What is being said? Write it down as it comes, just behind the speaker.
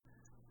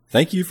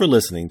Thank you for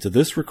listening to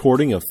this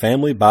recording of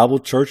Family Bible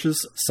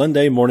Church's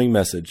Sunday morning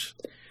message.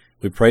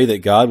 We pray that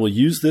God will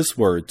use this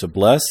word to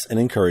bless and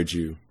encourage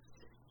you.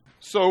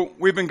 So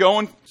we've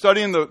been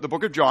studying the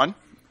book of John,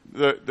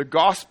 the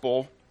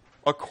gospel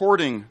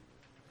according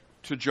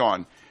to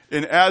John.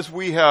 And as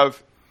we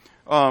have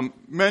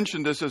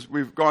mentioned this, as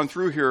we've gone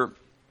through here,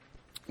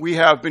 we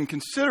have been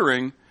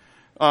considering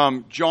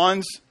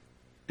John's,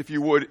 if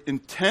you would,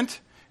 intent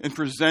in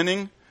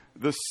presenting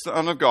the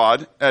Son of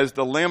God as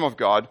the Lamb of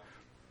God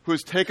who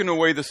has taken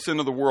away the sin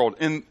of the world.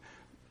 And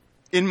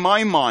in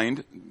my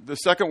mind, the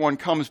second one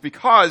comes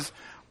because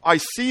I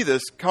see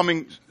this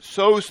coming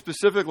so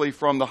specifically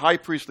from the high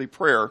priestly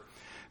prayer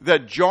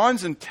that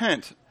John's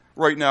intent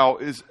right now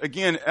is,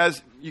 again,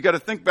 as you got to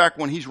think back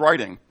when he's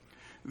writing,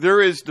 there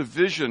is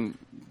division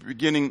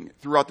beginning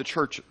throughout the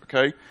church,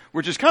 okay?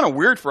 Which is kind of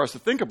weird for us to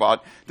think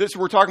about.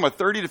 We're talking about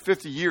 30 to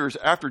 50 years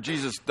after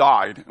Jesus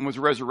died and was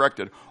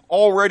resurrected.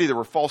 Already there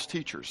were false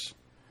teachers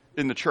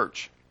in the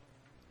church.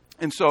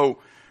 And so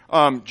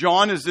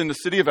John is in the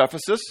city of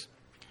Ephesus.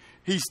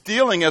 He's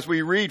dealing, as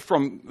we read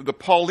from the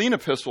Pauline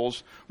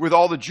epistles, with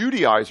all the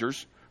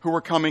Judaizers who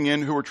were coming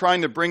in, who were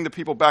trying to bring the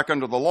people back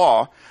under the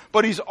law.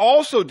 But he's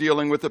also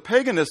dealing with the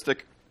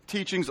paganistic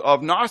teachings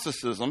of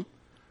Gnosticism,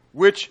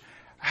 which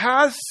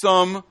has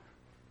some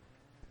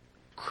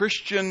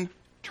Christian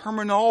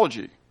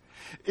terminology.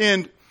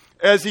 And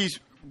as he's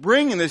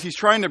bringing this, he's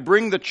trying to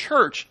bring the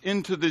church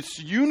into this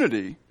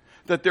unity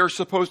that they're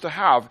supposed to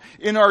have.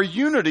 In our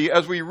unity,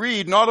 as we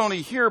read, not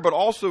only here, but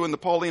also in the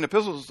Pauline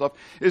epistles and stuff,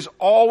 is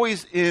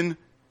always in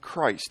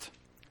Christ.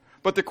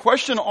 But the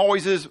question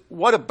always is,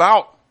 what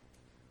about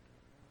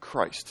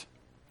Christ?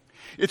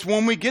 It's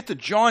when we get to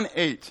John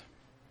 8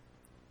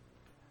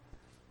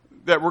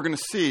 that we're going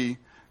to see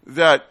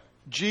that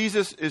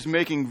Jesus is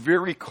making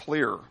very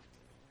clear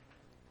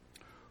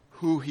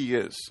who he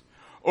is.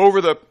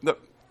 Over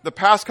the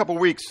past couple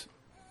weeks,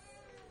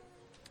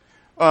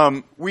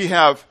 we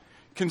have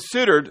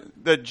considered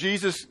that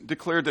Jesus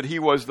declared that he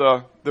was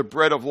the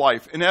bread of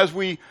life. And as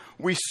we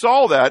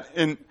saw that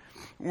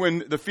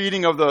when the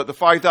feeding of the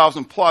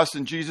 5,000 plus,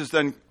 and Jesus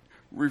then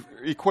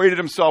equated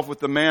himself with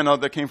the manna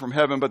that came from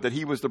heaven, but that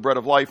he was the bread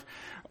of life,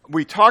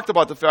 we talked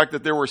about the fact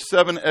that there were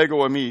 7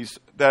 ego emis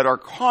that are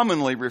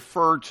commonly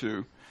referred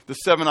to, the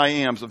 7 I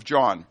ams of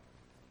John.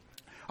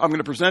 I'm going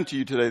to present to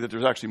you today that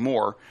there's actually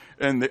more,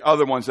 and the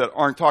other ones that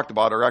aren't talked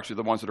about are actually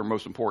the ones that are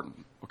most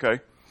important, okay?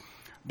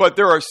 But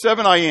there are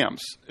 7 I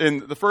ams,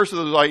 and the first of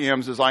those I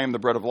ams is I am the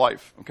bread of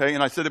life, okay?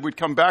 And I said that we'd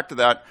come back to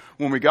that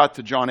when we got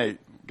to John 8.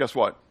 Guess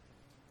what?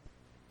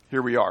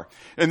 Here we are.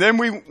 And then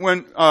we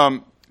went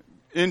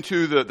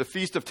into the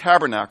Feast of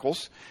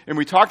Tabernacles, and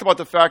we talked about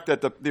the fact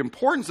that the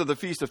importance of the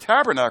Feast of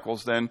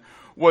Tabernacles then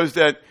was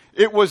that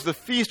it was the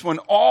feast when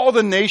all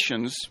the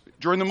nations,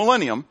 during the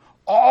millennium,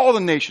 all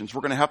the nations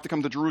were going to have to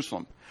come to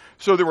Jerusalem.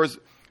 So there was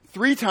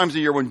 3 times a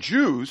year when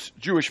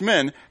Jewish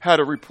men had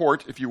a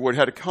report, if you would,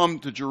 had to come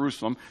to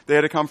Jerusalem. They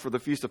had to come for the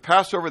Feast of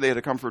Passover. They had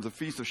to come for the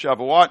Feast of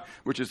Shavuot,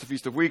 which is the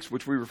Feast of Weeks,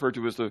 which we refer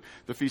to as the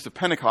Feast of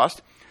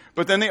Pentecost.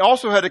 But then they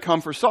also had to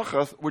come for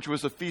Sabbath, which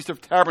was the Feast of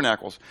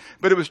Tabernacles.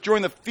 But it was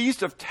during the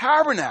Feast of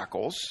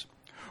Tabernacles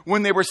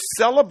when they were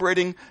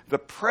celebrating the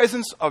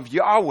presence of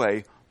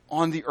Yahweh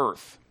on the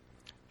earth.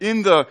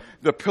 In the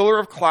pillar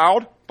of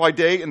cloud by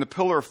day and the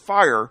pillar of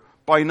fire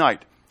by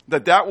night.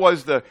 That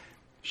was the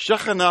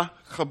shekinah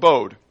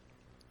khabod.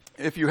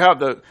 If you have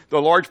the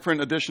large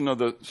print edition of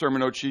the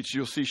sermon note sheets,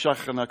 you'll see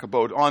shekinah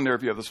khabod on there.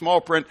 If you have the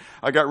small print,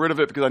 I got rid of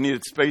it because I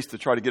needed space to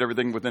try to get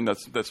everything within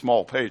that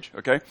small page,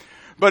 okay?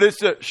 But it's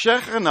the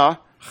shekinah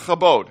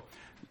khabod.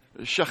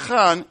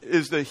 Shechan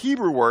is the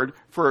Hebrew word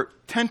for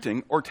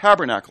tenting or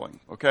tabernacling,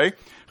 okay?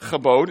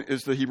 Khabod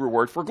is the Hebrew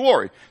word for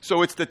glory.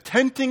 So it's the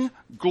tenting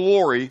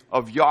glory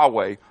of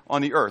Yahweh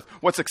on the earth.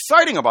 What's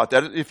exciting about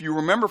that, if you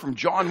remember from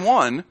John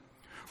 1,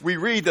 we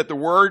read that the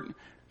word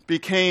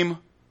became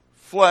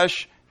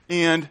flesh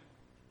and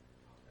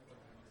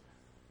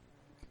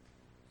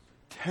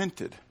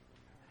tented.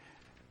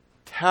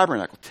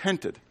 Tabernacle,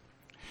 tented.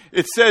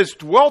 It says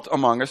dwelt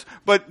among us,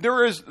 but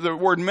there is the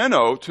word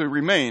meno, to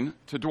remain,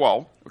 to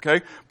dwell,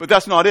 okay? But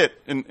that's not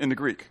it in the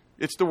Greek.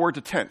 It's the word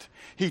to tent.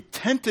 He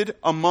tented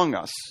among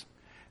us,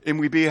 and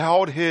we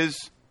beheld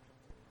his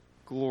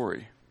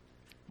glory,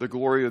 the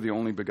glory of the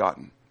only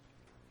begotten,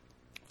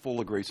 full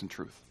of grace and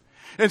truth.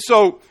 And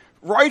so,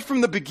 right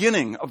from the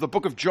beginning of the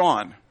book of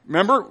John,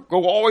 remember,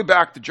 go all the way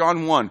back to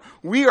John 1,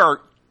 we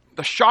are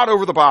the shot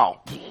over the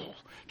bow.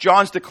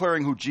 John's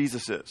declaring who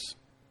Jesus is.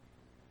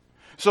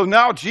 So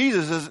now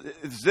Jesus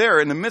is there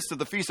in the midst of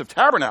the Feast of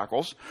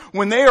Tabernacles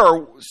when they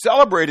are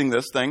celebrating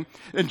this thing,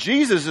 and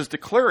Jesus is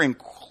declaring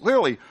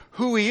clearly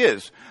who he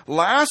is.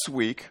 Last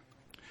week,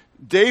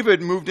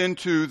 David moved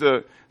into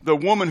the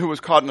woman who was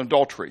caught in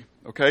adultery,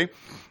 okay?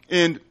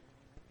 And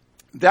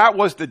that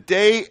was the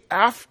day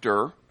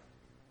after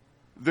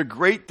the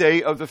great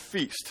day of the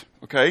feast,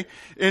 okay?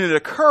 And it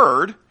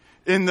occurred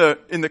in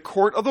the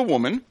court of the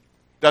woman.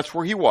 That's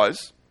where he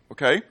was,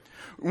 okay?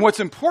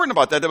 What's important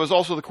about that was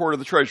also the court of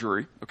the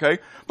treasury, okay?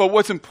 But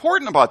what's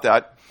important about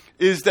that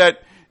is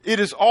that it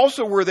is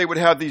also where they would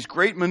have these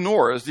great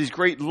menorahs, these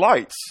great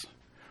lights,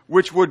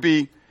 which would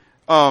be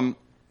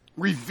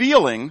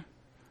revealing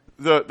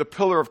the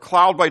pillar of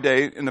cloud by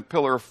day and the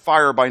pillar of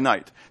fire by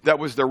night. That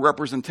was their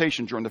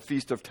representation during the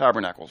Feast of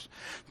Tabernacles.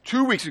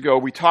 2 weeks ago,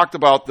 we talked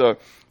about the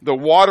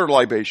water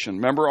libation.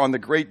 Remember on the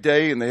great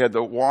day, and they had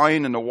the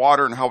wine and the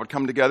water and how it would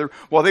come together?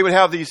 Well, they would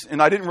have these,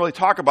 and I didn't really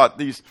talk about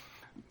these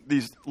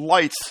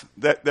lights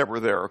that were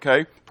there,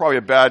 okay? Probably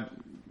a bad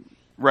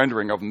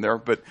rendering of them there,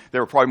 but they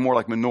were probably more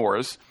like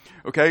menorahs,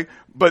 okay?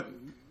 But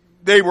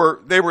they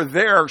were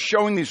there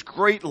showing these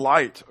great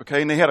light,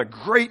 okay? And they had a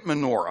great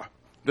menorah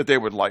that they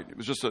would light. It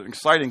was just an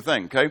exciting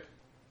thing, okay?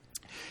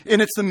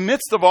 And it's the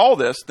midst of all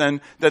this,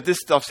 then, that this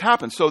stuff's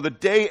happened. So the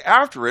day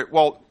after it,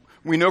 well,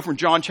 we know from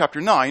John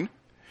chapter 9,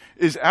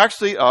 is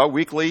actually a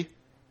weekly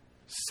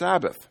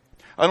Sabbath.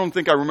 I don't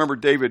think I remember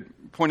David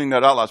pointing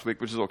that out last week,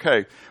 which is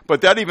okay.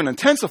 But that even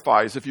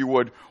intensifies, if you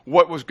would,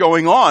 what was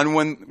going on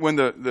when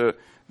the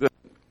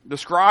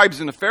Scribes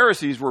and the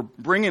Pharisees were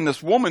bringing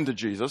this woman to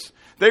Jesus.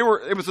 It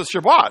was a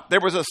Shabbat. There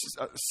was a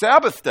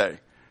Sabbath day.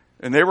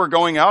 And they were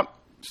going out,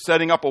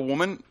 setting up a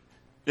woman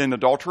in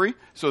adultery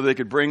so they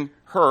could bring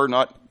her,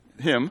 not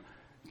him,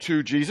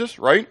 to Jesus,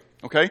 right?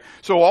 Okay?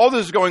 So all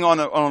this is going on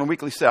a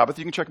weekly Sabbath.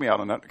 You can check me out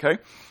on that, okay?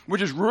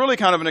 Which is really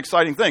kind of an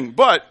exciting thing.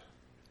 But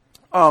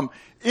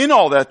in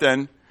all that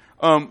then,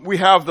 we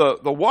have the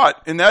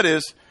what, and that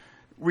is,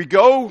 we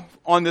go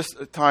on this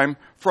time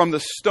from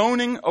the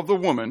stoning of the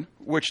woman,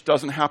 which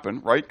doesn't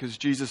happen, right? Because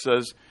Jesus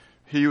says,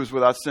 he who is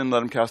without sin,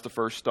 let him cast the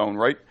first stone,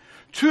 right?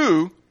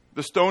 To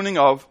the stoning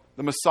of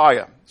the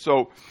Messiah.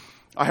 So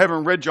I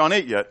haven't read John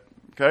 8 yet,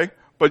 okay?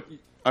 But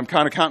I'm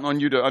kind of counting on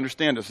you to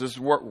understand this. This is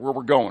where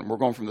we're going. We're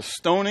going from the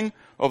stoning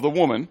of the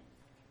woman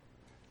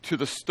to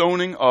the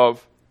stoning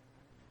of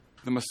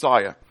the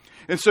Messiah.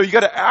 And so you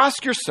got to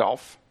ask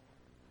yourself,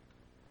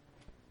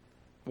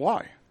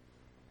 why?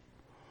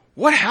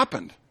 What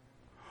happened?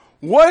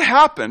 What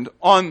happened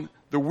on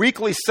the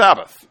weekly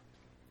Sabbath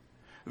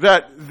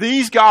that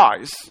these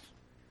guys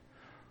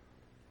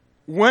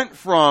went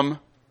from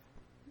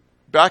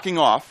backing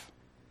off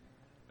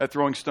at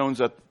throwing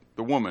stones at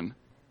the woman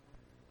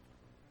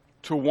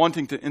to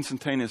wanting to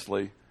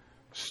instantaneously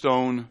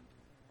stone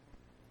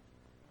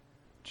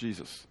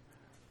Jesus,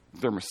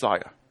 their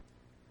Messiah,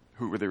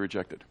 who were they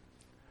rejected?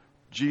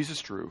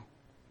 Jesus drew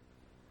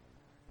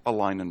a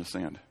line in the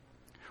sand.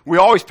 We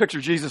always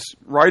picture Jesus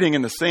writing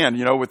in the sand,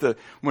 with the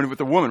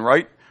woman,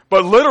 right?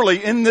 But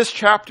literally in this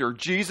chapter,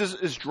 Jesus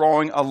is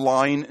drawing a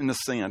line in the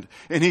sand.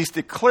 And he's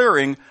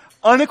declaring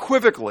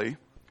unequivocally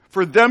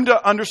for them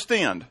to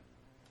understand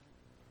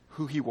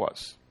who he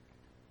was.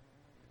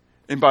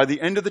 And by the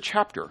end of the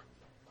chapter,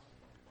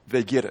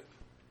 they get it.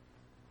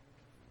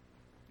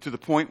 To the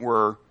point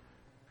where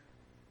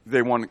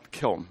they want to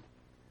kill him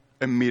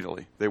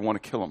immediately. They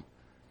want to kill him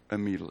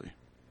immediately.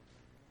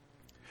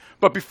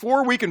 But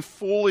before we can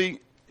fully,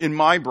 in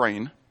my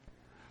brain,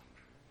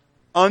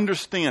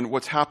 understand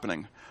what's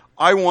happening,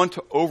 I want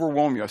to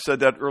overwhelm you. I said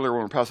that earlier when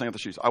we were passing out the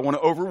sheets. I want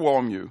to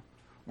overwhelm you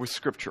with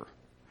Scripture.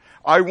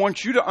 I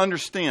want you to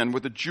understand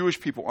what the Jewish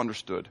people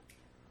understood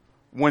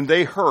when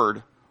they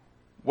heard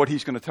what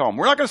he's going to tell them.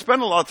 We're not going to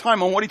spend a lot of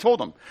time on what he told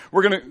them.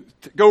 We're going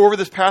to go over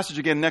this passage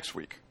again next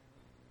week.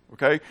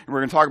 Okay? And we're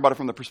going to talk about it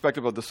from the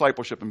perspective of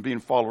discipleship and being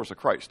followers of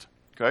Christ.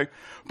 Okay?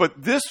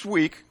 But this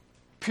week,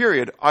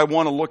 period, I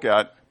want to look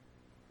at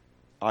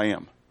I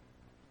am.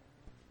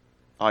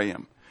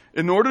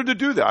 In order to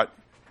do that,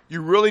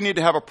 you really need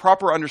to have a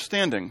proper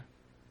understanding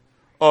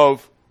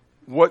of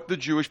what the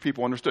Jewish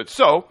people understood.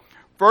 So,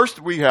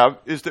 first we have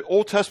is the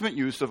Old Testament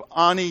use of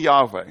Ani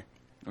Yahweh.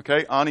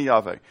 Okay, Ani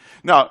Yahweh.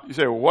 Now, you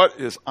say, well, what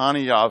is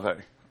Ani Yahweh?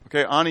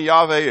 Okay, Ani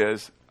Yahweh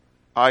is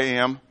I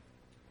am.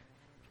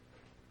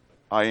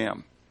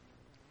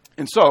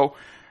 And so,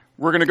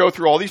 we're going to go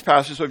through all these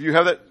passages. So if you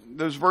have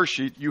those verse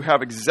sheet, you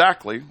have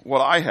exactly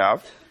what I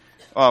have.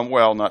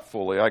 Well, not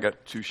fully. I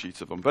got 2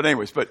 sheets of them. But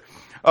anyways, but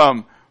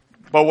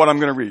what I'm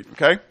going to read,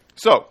 okay?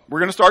 So, we're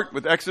going to start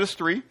with Exodus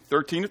 3,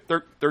 13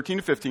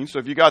 to 15. So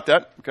if you got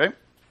that, okay?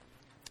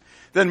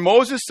 Then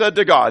Moses said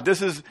to God,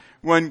 this is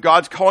when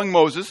God's calling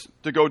Moses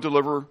to go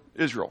deliver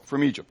Israel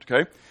from Egypt,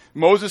 okay?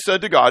 Moses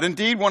said to God,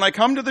 indeed, when I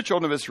come to the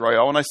children of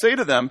Israel and I say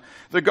to them,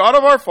 the God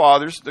of our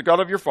fathers, the God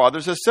of your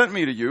fathers has sent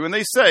me to you, and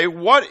they say,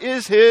 what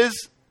is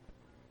his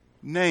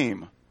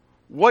name?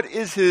 What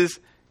is his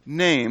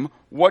name?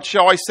 What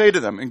shall I say to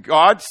them? And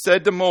God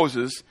said to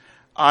Moses,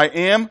 I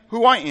am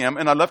who I am,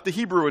 and I left the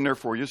Hebrew in there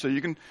for you, so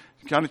you can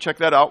kind of check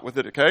that out with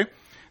it, okay?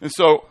 And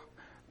so,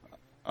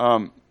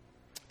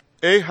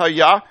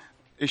 Ehayah,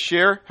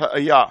 Esher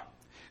Ha'ayah.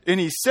 And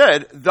he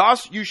said,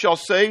 thus you shall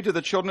say to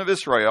the children of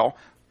Israel,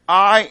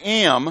 I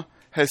am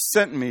has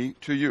sent me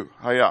to you.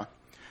 Hayah.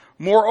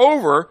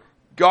 Moreover,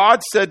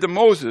 God said to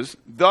Moses,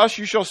 thus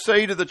you shall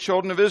say to the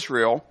children of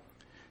Israel,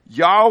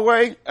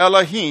 Yahweh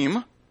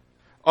Elohim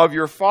of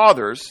your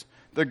fathers,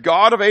 the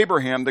God of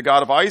Abraham, the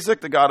God of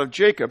Isaac, the God of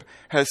Jacob,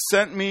 has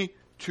sent me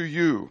to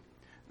you.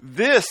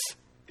 This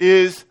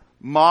is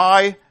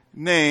my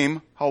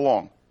name. How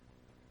long?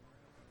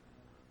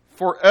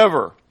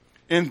 Forever.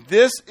 And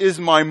this is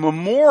my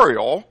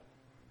memorial.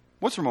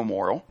 What's a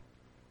memorial?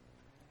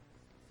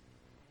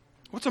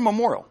 What's a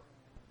memorial?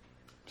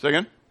 Say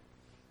again?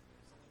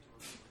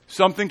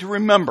 Something to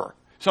remember.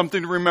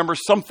 Something to remember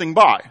something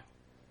by.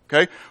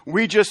 Okay?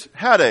 We just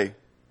had a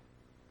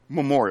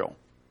memorial.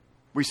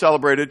 We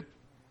celebrated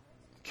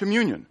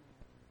communion.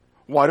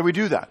 Why do we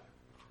do that?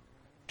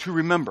 To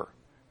remember.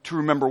 To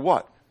remember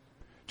what?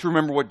 To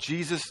remember what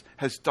Jesus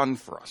has done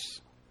for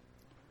us.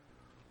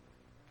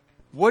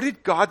 What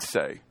did God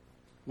say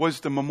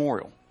was the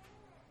memorial?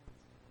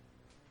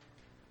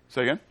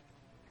 Say again?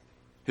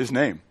 His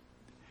name.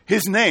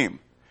 His name.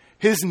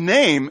 His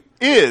name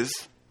is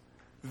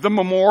the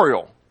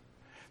memorial.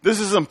 This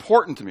is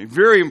important to me,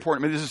 very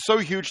important to me. This is so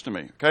huge to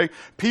me, okay?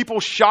 People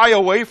shy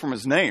away from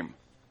his name.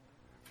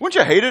 Wouldn't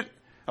you hate it?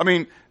 I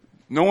mean,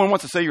 no one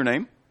wants to say your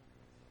name.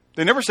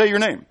 They never say your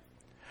name.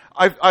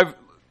 I've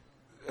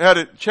had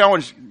to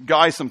challenge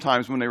guys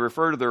sometimes when they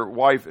refer to their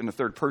wife in the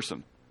third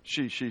person.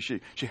 She.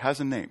 She has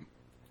a name.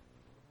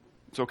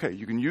 It's okay.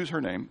 You can use her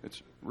name.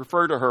 It's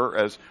refer to her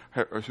as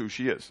who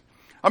she is.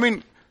 I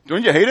mean,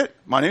 don't you hate it?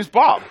 My name's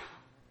Bob.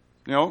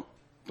 You know,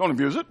 don't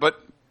abuse it,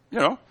 but, you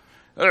know,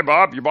 hey,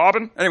 Bob, you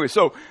bobbing? Anyway,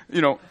 so,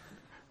 you know,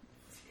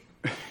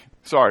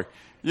 sorry.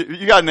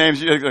 You got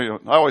names. I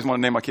always want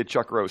to name my kid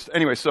Chuck Roast.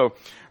 Anyway, so,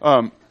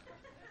 but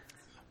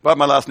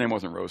my last name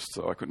wasn't Roast,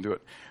 so I couldn't do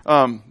it.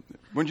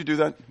 Wouldn't you do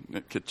that?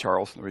 Kid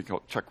Charles, we call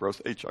it Chuck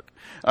Roast. Hey, Chuck.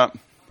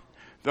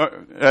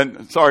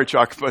 And sorry,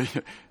 Chuck, but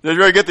did you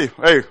really get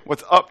hey,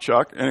 what's up,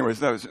 Chuck?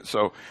 Anyways, that was it.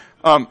 So,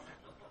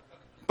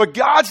 but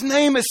God's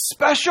name is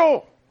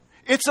special.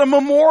 It's a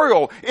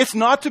memorial. It's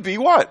not to be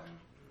what?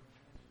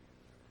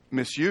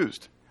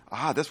 Misused.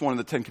 That's one of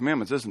the 10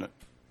 Commandments, isn't it?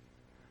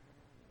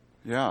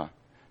 Yeah.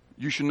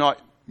 You should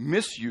not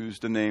misuse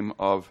the name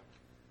of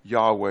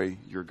Yahweh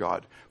your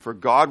God. For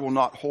God will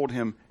not hold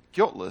him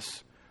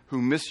guiltless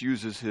who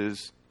misuses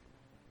his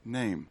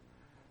name.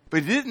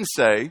 But he didn't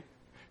say,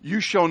 you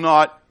shall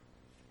not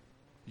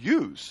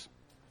use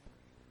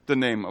the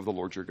name of the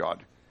Lord your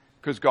God.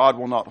 Because God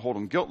will not hold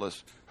him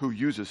guiltless who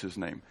uses his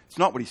name. It's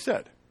not what he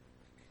said.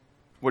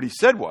 What he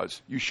said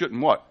was, you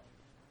shouldn't what?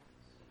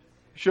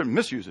 You shouldn't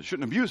misuse it,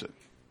 shouldn't abuse it.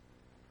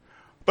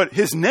 But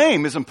his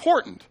name is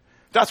important.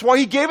 That's why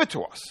he gave it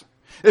to us.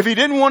 If he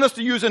didn't want us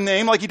to use a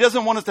name, like he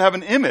doesn't want us to have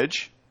an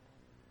image,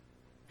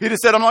 he'd have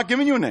said, I'm not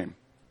giving you a name.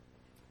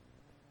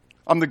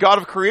 I'm the God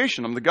of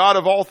creation. I'm the God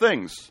of all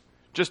things.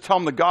 Just tell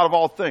him the God of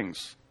all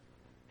things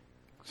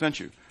sent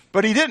you.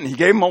 But he didn't. He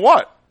gave him a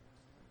what?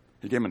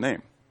 He gave him a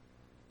name.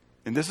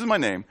 And this is my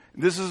name.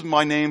 This is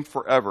my name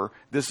forever.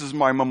 This is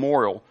my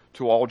memorial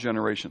to all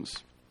generations.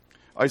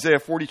 Isaiah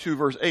 42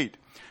 verse 8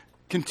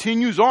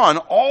 continues on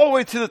all the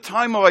way to the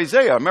time of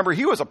Isaiah. Remember,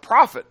 he was a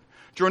prophet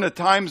during the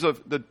times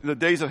of the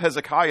days of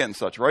Hezekiah and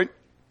such, right?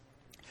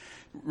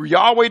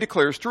 Yahweh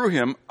declares through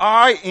him,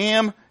 I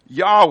am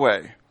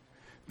Yahweh.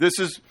 This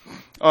is,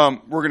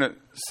 we're going to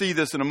see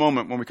this in a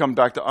moment when we come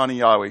back to Ani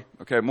Yahweh,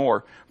 okay,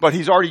 more. But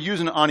he's already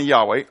using Ani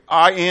Yahweh.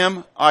 I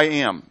am,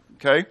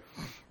 okay?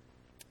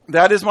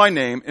 That is my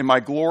name, and my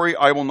glory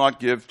I will not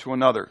give to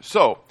another.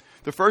 So,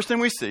 the first thing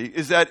we see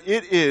is that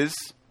it is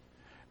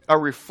a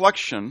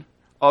reflection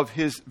of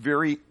his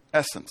very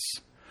essence.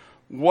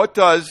 What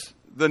does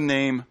the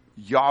name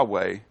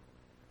Yahweh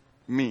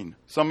mean?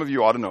 Some of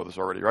you ought to know this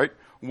already, right?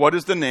 What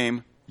does the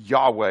name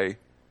Yahweh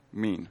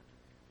mean?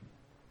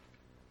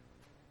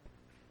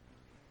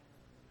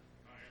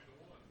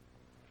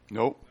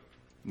 Nope.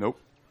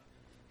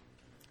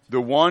 The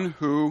one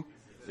who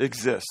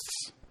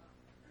exists.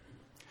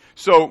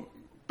 So,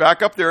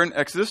 back up there in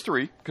Exodus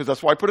 3, because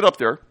that's why I put it up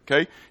there,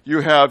 okay? You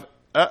have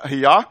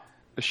Hayah,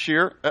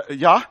 Ashir,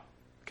 Yah,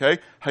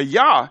 okay?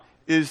 Hayah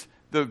is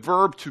the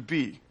verb to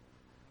be.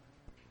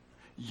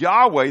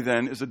 Yahweh,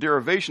 then, is a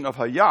derivation of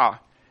Hayah,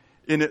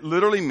 and it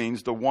literally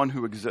means the one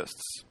who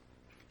exists.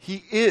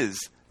 He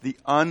is the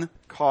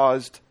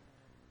uncaused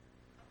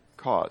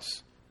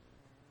cause.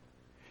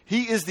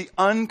 He is the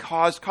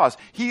uncaused cause.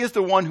 He is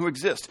the one who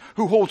exists,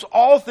 who holds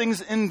all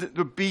things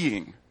into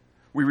being.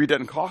 We read that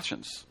in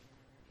Colossians.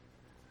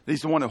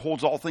 He's the one that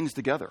holds all things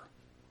together.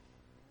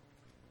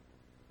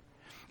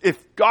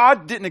 If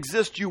God didn't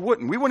exist, you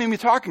wouldn't. We wouldn't even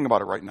be talking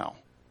about it right now.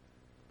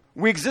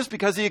 We exist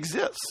because he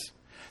exists.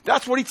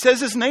 That's what he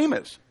says his name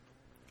is.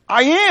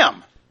 I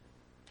am.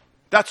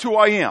 That's who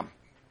I am.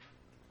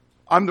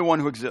 I'm the one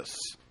who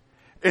exists.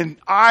 And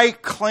I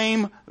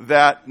claim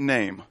that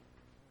name.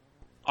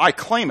 I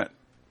claim it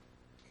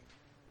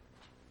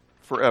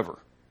forever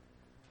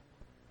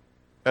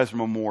as a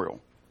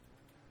memorial.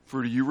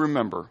 For you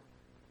remember,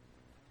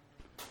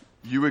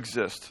 you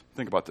exist.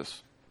 Think about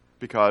this.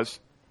 Because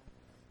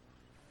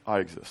I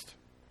exist.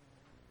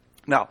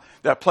 Now,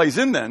 that plays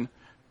in then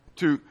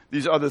to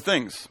these other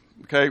things,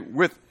 okay,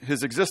 with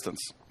his existence,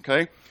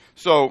 okay?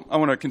 So I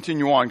want to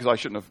continue on because I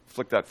shouldn't have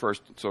flicked that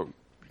first, so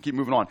keep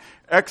moving on.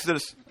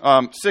 Exodus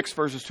 6,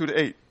 verses 2 to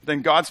 8.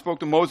 Then God spoke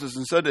to Moses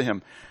and said to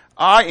him,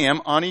 I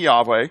am Ani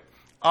Yahweh.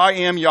 I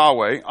am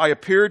Yahweh. I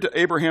appeared to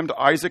Abraham, to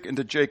Isaac, and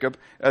to Jacob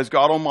as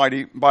God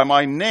Almighty. By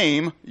my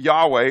name,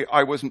 Yahweh,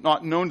 I was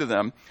not known to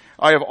them.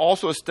 I have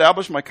also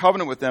established my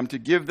covenant with them to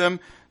give them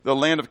the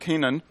land of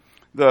Canaan,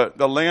 the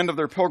land of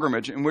their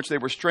pilgrimage, in which they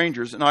were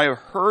strangers. And I have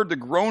heard the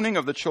groaning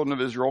of the children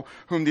of Israel,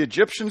 whom the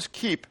Egyptians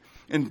keep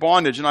in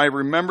bondage, and I have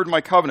remembered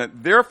my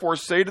covenant. Therefore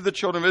say to the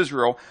children of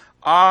Israel,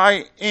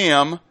 I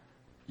am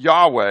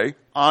Yahweh,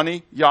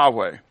 Ani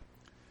Yahweh.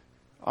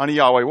 Ani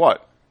Yahweh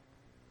what?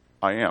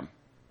 I am.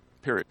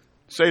 Period.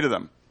 Say to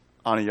them,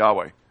 Ani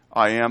Yahweh,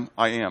 I am,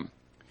 I am.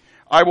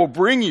 I will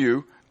bring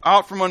you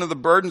out from under the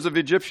burdens of the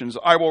Egyptians.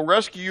 I will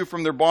rescue you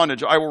from their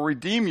bondage. I will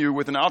redeem you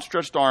with an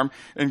outstretched arm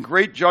and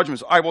great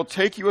judgments. I will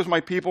take you as my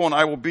people, and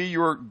I will be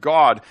your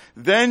God.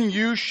 Then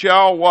you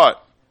shall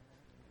what?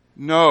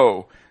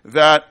 Know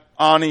that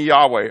Ani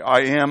Yahweh,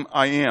 I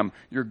am,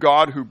 your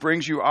God who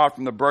brings you out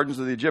from the burdens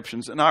of the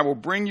Egyptians. And I will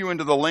bring you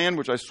into the land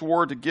which I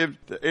swore to give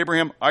to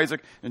Abraham,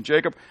 Isaac, and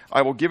Jacob.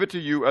 I will give it to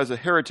you as a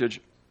heritage.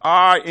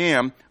 I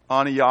am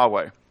Ani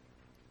Yahweh.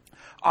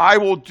 I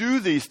will do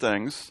these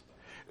things,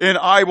 and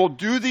I will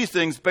do these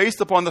things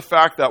based upon the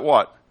fact that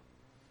what?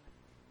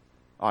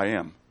 I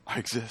am. I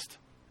exist.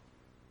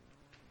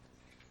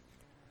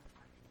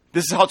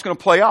 This is how it's going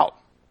to play out.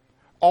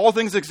 All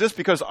things exist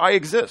because I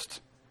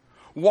exist.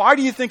 Why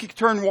do you think he could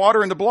turn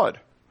water into blood?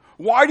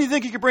 Why do you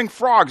think he could bring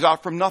frogs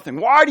out from nothing?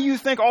 Why do you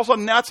think all of a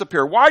sudden gnats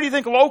appear? Why do you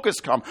think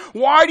locusts come?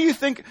 Why do you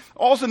think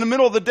all of a sudden in the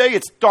middle of the day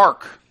it's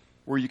dark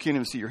where you can't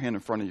even see your hand in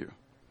front of you?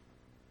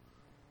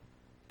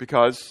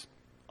 Because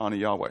Ani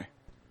Yahweh.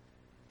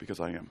 Because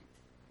I am.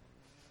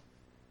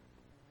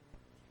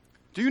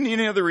 Do you need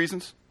any other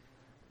reasons?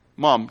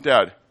 Mom,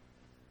 Dad,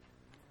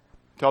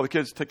 tell the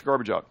kids to take the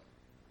garbage out.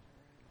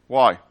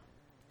 Why?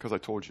 Because I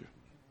told you.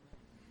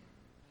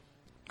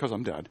 Because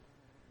I'm Dad.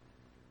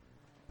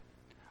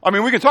 I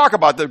mean, we can talk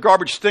about the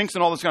garbage stinks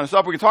and all this kind of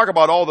stuff. We can talk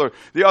about all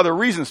the other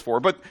reasons for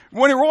it. But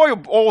when it really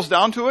boils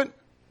down to it,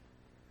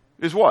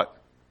 is what?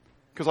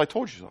 Because I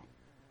told you so.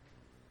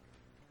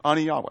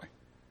 Ani Yahweh.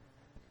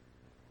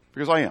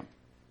 Because I am.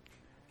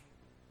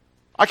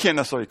 I can't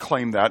necessarily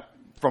claim that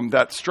from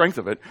that strength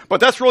of it. But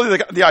that's really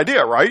the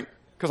idea, right?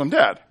 Because I'm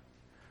Dad.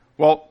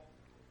 Well,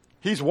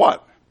 he's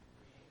what?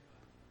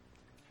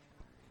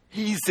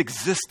 He's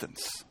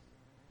existence.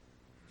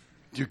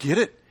 Do you get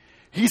it?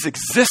 He's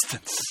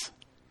existence.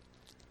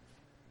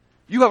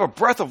 You have a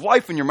breath of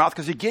life in your mouth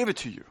because he gave it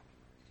to you.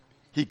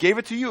 He gave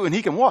it to you, and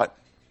he can what?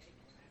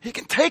 He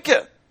can take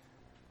it.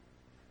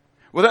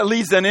 Well, that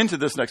leads then into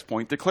this next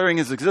point, declaring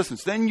his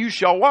existence. Then you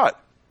shall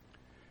what?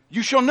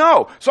 You shall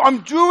know. So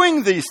I'm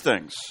doing these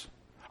things.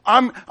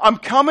 I'm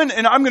coming,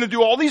 and I'm going to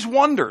do all these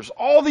wonders,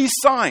 all these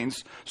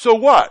signs. So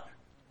what?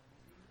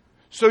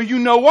 So you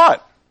know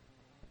what?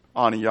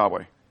 Ani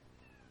Yahweh.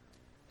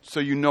 So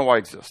you know I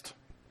exist.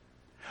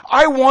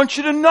 I want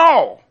you to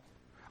know.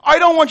 I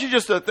don't want you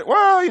just to think,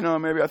 well,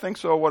 maybe I think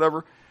so,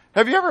 whatever.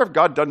 Have you ever had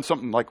God done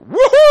something like,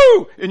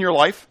 woohoo, in your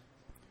life?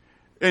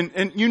 And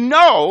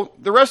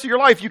the rest of your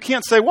life, you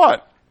can't say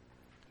what?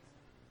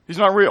 He's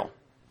not real.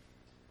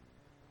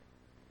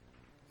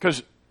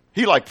 Because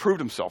he proved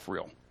himself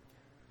real.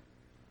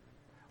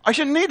 I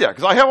shouldn't need that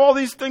because I have all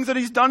these things that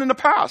he's done in the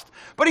past.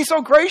 But he's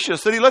so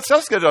gracious that he lets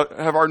us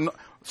have our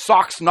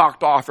socks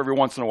knocked off every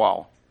once in a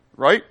while.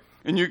 Right?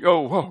 And you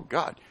go, whoa,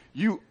 God,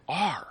 you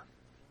are.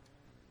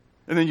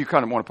 And then you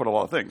kind of want to put a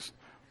lot of things.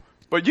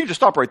 But you just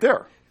stop right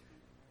there.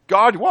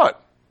 God,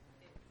 what?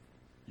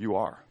 You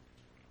are.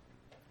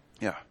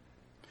 Yeah.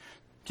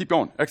 Keep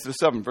going. Exodus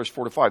 7, verse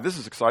 4 to 5. This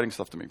is exciting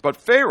stuff to me. But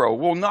Pharaoh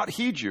will not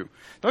heed you.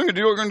 We're going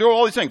to do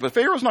all these things. But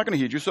Pharaoh's not going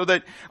to heed you so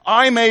that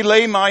I may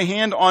lay my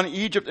hand on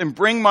Egypt and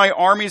bring my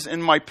armies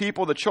and my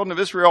people, the children of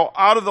Israel,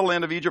 out of the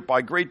land of Egypt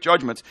by great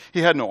judgments.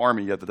 He had no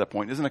army yet at that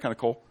point. Isn't that kind of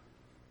cool?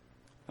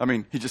 I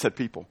mean, he just had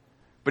people.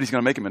 But he's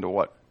going to make them into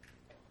what?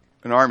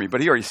 An army. But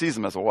he already sees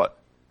them as a what?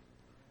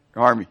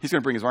 An army. He's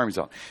going to bring his armies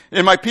out.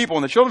 And my people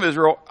and the children of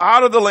Israel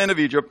out of the land of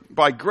Egypt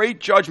by great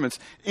judgments.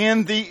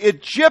 And the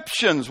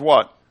Egyptians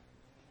what?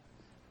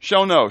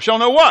 Shall know. Shall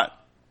know what?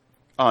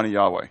 Ani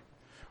Yahweh.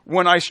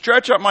 When I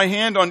stretch out my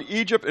hand on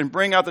Egypt and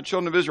bring out the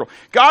children of Israel.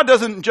 God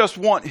doesn't just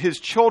want his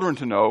children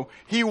to know.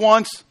 He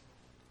wants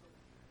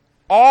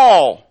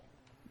all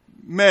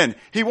men.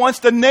 He wants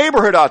the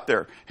neighborhood out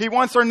there. He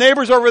wants our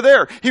neighbors over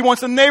there. He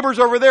wants the neighbors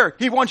over there.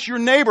 He wants your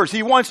neighbors.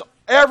 He wants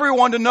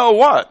everyone to know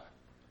what?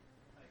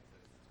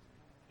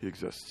 He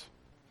exists.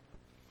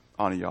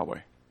 Ani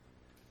Yahweh.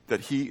 That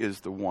he is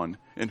the one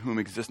in whom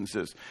existence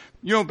is.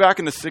 Back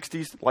in the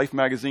 60s, Life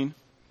magazine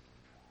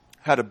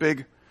had a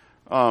big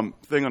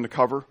thing on the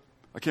cover.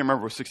 I can't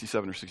remember if it was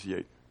 67 or 68.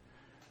 Do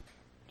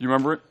you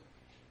remember it?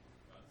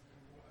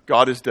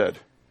 God is dead.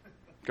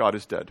 God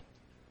is dead.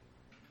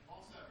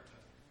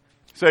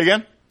 Say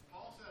again?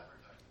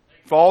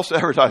 False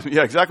advertisement.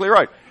 Yeah, exactly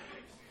right.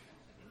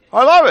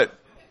 I love it.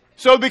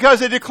 So because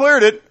they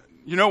declared it,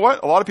 you know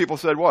what? A lot of people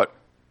said what?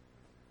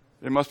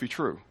 It must be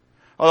true.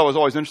 I thought it was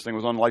always interesting. It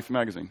was on Life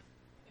magazine.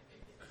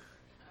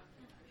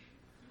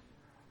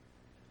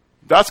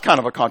 That's kind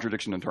of a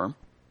contradiction in term.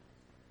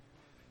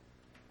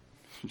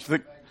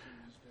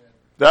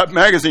 That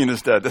magazine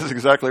is dead. That's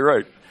exactly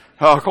right.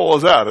 How cool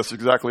is that? That's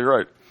exactly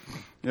right.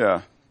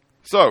 Yeah.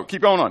 So,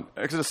 keep going on.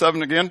 Exodus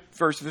 7 again,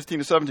 verse 15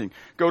 to 17.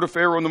 Go to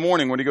Pharaoh in the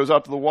morning when he goes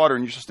out to the water,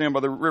 and you shall stand by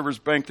the river's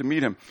bank to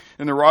meet him.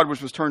 And the rod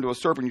which was turned to a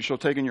serpent you shall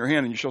take in your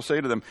hand, and you shall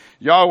say to them,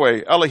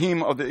 Yahweh,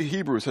 Elohim of the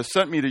Hebrews, has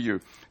sent me to you,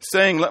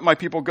 saying, let my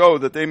people go,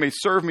 that they may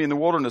serve me in the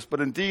wilderness.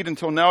 But indeed,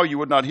 until now you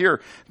would not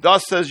hear.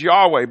 Thus says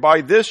Yahweh,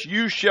 by this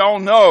you shall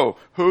know.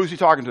 Who's he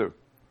talking to?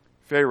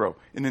 Pharaoh,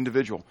 an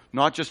individual,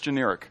 not just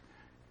generic.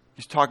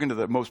 He's talking to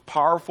the most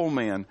powerful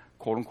man,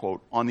 quote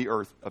unquote, on the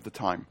earth at the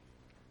time.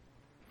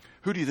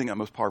 Who do you think that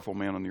most powerful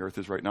man on the earth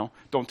is right now?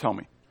 Don't tell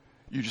me.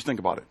 You just think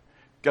about it.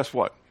 Guess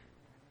what?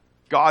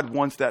 God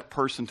wants that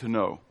person to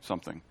know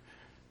something.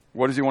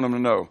 What does he want him to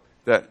know?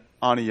 That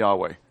Ani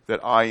Yahweh, that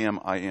I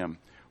am.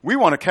 We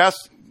want to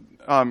cast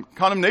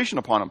condemnation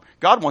upon him.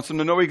 God wants him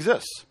to know he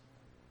exists.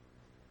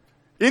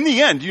 In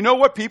the end, do you know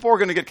what people are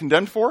going to get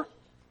condemned for?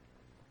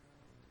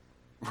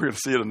 We're going to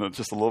see it in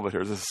just a little bit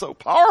here. This is so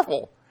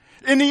powerful.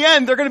 In the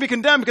end, they're going to be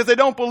condemned because they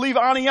don't believe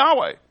Ani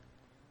Yahweh.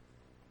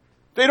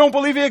 They don't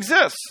believe he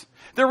exists.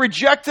 They're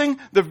rejecting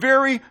the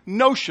very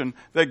notion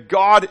that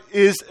God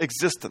is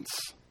existence.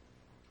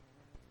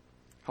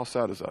 How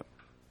sad is that?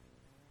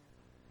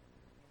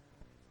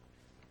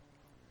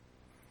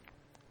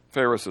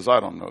 Pharaoh says,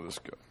 I don't know this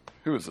guy.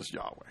 Who is this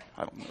Yahweh?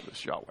 I don't know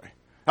this Yahweh.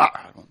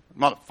 I'm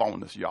not following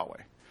this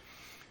Yahweh.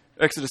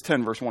 Exodus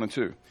 10, verse 1 and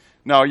 2.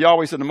 Now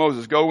Yahweh said to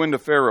Moses, go into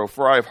Pharaoh,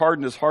 for I have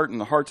hardened his heart and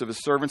the hearts of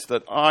his servants,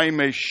 that I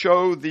may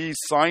show these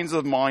signs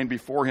of mine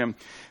before him,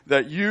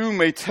 that you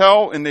may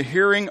tell in the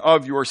hearing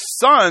of your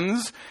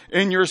sons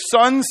and your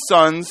sons'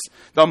 sons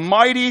the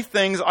mighty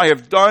things I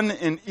have done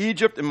in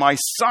Egypt and my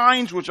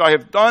signs which I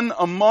have done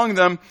among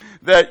them,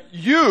 that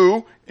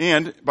you,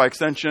 and by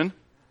extension,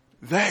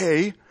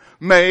 they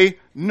may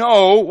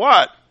know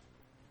what?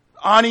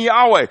 Ani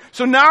Yahweh.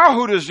 So now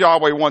who does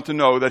Yahweh want to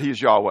know that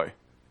he's Yahweh?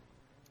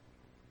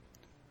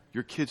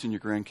 Your kids and your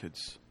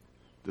grandkids.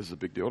 This is a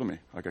big deal to me.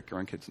 I got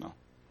grandkids now.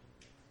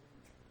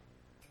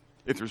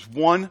 If there's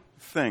one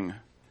thing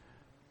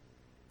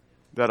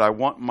that I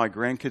want my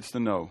grandkids to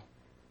know,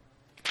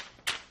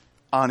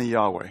 Ani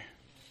Yahweh.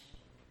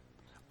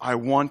 I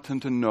want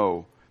them to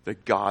know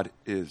that God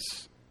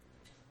is.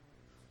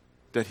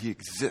 That he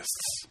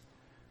exists.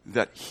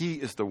 That he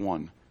is the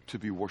one to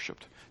be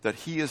worshipped. That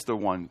he is the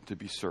one to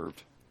be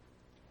served.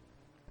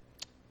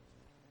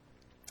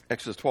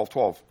 Exodus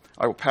 12:12.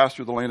 I will pass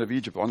through the land of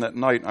Egypt on that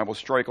night, and I will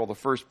strike all the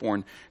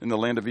firstborn in the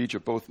land of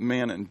Egypt, both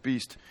man and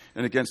beast,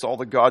 and against all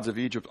the gods of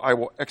Egypt I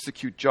will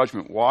execute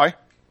judgment. Why?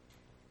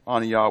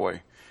 Ani Yahweh.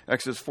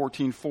 Exodus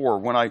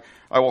 14:4. When I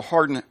will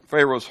harden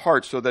Pharaoh's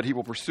heart so that he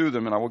will pursue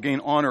them, and I will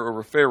gain honor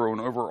over Pharaoh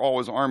and over all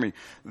his army,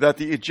 that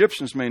the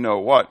Egyptians may know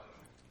what?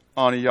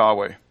 Ani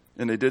Yahweh.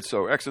 And they did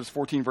so. Exodus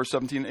 14, verse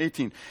 17 and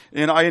 18.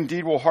 And I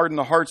indeed will harden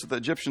the hearts of the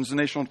Egyptians, and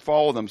they shall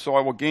follow them. So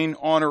I will gain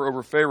honor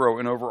over Pharaoh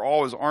and over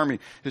all his army,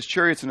 his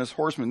chariots and his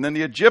horsemen. Then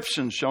the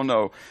Egyptians shall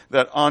know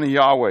that Ani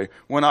Yahweh,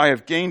 when I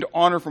have gained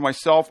honor for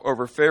myself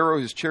over Pharaoh,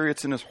 his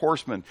chariots and his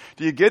horsemen.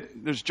 Do you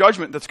get? There's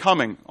judgment that's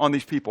coming on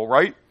these people,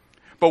 right?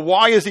 But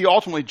why is he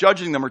ultimately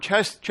judging them or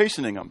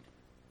chastening them?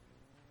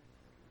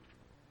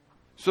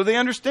 So they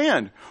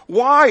understand.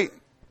 Why?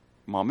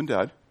 Mom and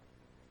Dad,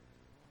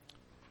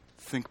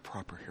 think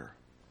proper here.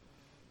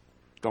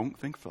 Don't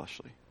think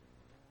fleshly.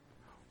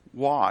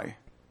 Why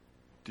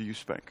do you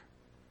spank?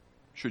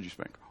 Should you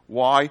spank?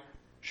 Why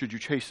should you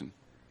chasten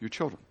your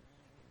children?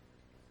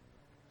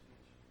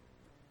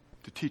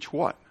 To teach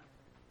what?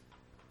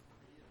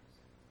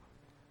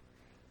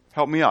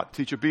 Help me out.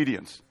 Teach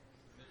obedience.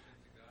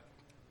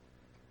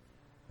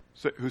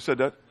 Who said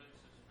that?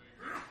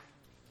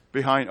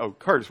 Behind. Oh,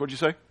 Curtis, what'd you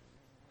say?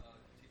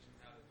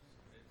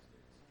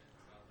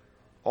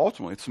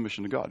 Ultimately, it's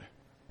submission to God.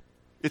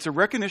 It's a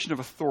recognition of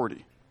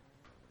authority.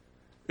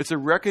 It's a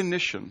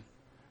recognition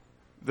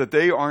that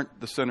they aren't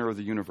the center of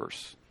the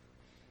universe.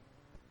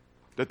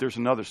 That there's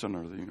another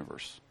center of the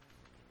universe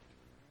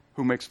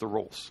who makes the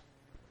rules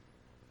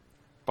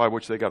by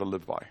which they got to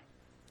live by.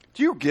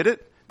 Do you get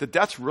it? That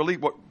that's really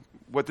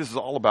what this is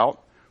all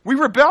about? We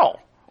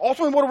rebel.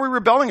 Ultimately, what are we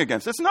rebelling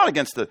against? It's not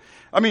against the...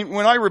 I mean,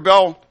 when I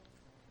rebel,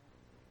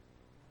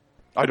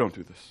 I don't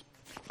do this.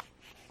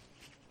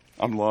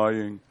 I'm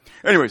lying.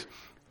 Anyways,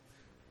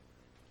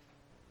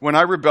 when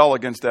I rebel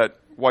against that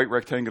white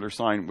rectangular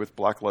sign with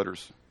black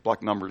letters,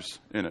 black numbers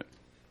in it,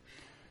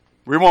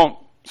 we won't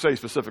say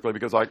specifically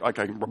because I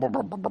can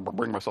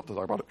bring myself to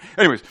talk about it.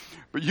 Anyways,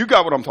 but you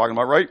got what I'm talking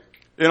about, right?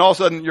 And all of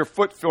a sudden, your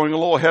foot feeling a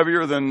little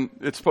heavier than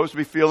it's supposed to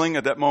be feeling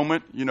at that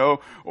moment, you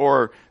know,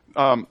 or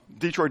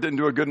Detroit didn't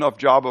do a good enough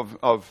job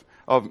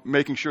of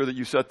making sure that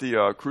you set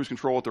the cruise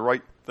control at the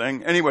right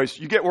thing. Anyways,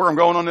 you get where I'm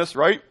going on this,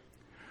 right?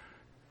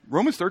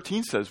 Romans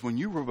 13 says when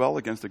you rebel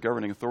against the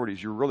governing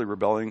authorities, you're really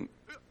rebelling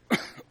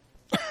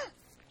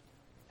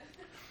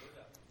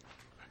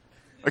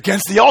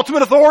against the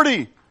ultimate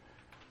authority.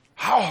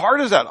 How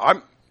hard is that?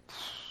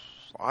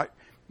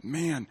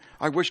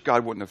 I wish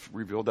God wouldn't have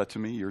revealed that to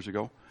me years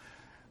ago.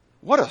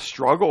 What a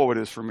struggle it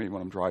is for me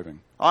when I'm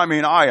driving. I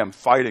mean, I am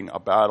fighting a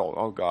battle.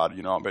 Oh, God,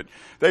 but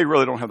they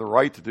really don't have the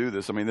right to do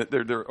this. I mean,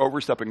 they're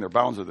overstepping their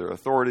bounds of their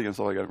authority and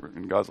stuff like that.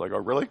 And God's like, oh,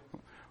 really?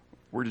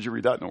 Where did you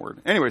read that in the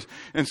Word? Anyways,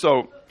 and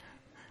so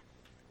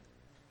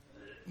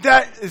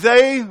that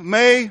they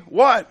may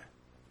what?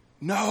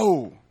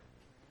 No.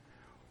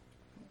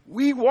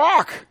 We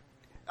walk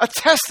a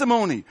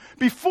testimony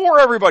before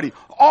everybody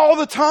all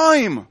the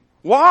time.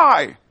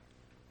 Why?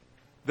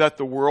 That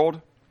the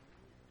world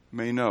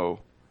may know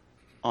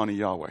Ani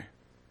Yahweh.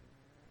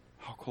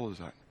 How cool is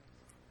that?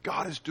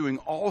 God is doing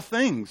all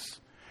things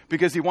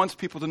because he wants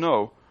people to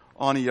know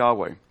Ani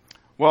Yahweh.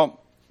 Well,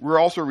 we'll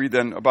also read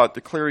then about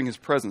declaring his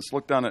presence.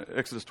 Look down at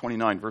Exodus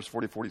 29, verse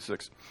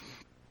 40-46.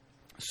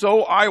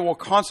 So I will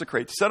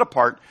consecrate, set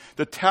apart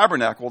the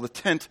tabernacle, the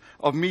tent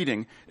of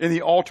meeting, in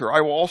the altar. I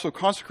will also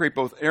consecrate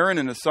both Aaron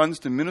and his sons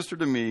to minister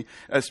to me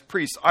as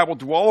priests. I will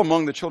dwell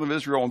among the children of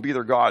Israel and be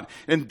their God.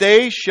 And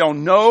they shall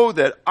know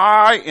that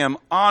I am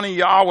Ani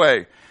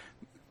Yahweh,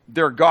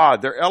 their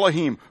God, their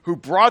Elohim, who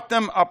brought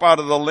them up out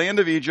of the land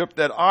of Egypt,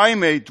 that I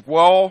may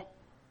dwell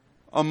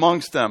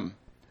amongst them.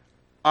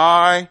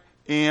 I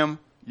am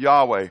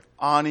Yahweh,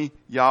 Ani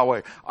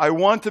Yahweh. I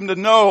want them to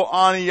know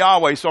Ani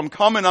Yahweh, so I'm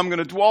coming, I'm going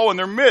to dwell in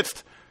their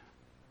midst.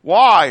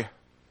 Why?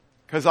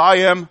 Because I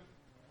am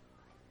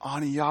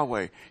Ani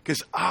Yahweh.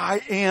 Because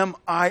I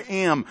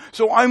am.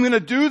 So I'm going to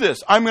do this.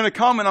 I'm going to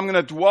come and I'm going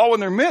to dwell in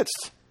their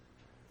midst.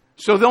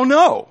 So they'll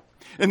know.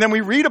 And then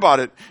we read about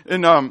it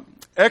in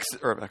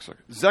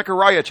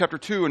Zechariah chapter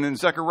 2 and in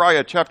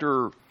Zechariah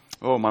chapter,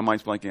 my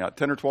mind's blanking out,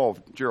 10 or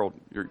 12. Gerald,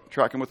 you're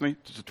tracking with me?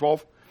 Is it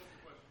 12?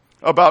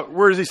 About,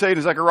 where does he say in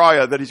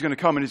Zechariah that he's going to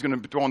come and he's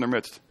going to dwell in their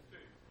midst?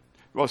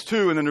 Well, it's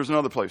 2, and then there's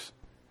another place.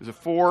 Is it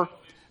 4?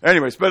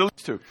 Anyways, but at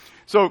least 2.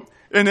 So,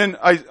 and then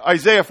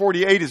Isaiah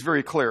 48 is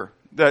very clear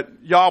that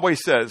Yahweh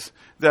says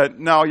that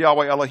now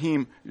Yahweh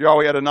Elohim,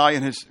 Yahweh Adonai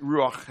and his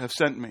Ruach have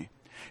sent me.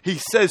 He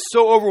says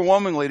so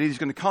overwhelmingly that he's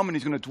going to come and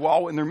he's going to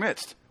dwell in their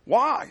midst.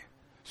 Why?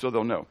 So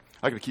they'll know.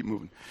 I got to keep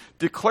moving.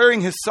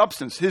 Declaring his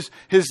substance,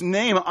 his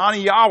name,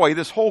 Ani Yahweh,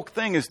 this whole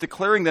thing is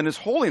declaring then his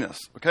holiness,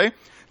 okay?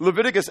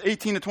 Leviticus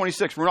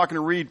 18-26, we're not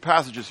going to read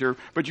passages here,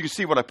 but you can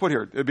see what I put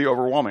here. It'd be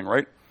overwhelming,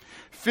 right?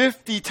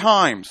 50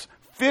 times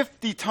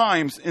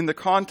in the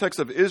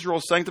context of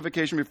Israel's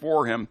sanctification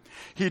before him,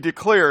 he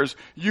declares,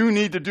 you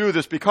need to do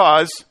this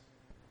because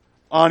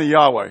Ani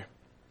Yahweh.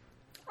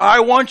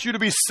 I want you to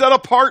be set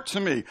apart to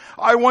me.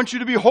 I want you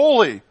to be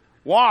holy.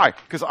 Why?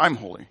 Because I'm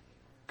holy.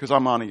 Because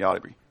I'm Ani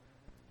Yahweh.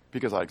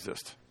 Because I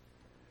exist.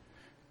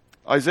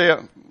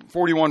 Isaiah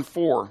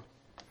 41:4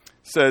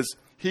 says,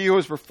 he who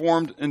has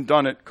performed and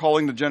done it,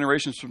 calling the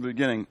generations from the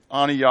beginning,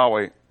 Ani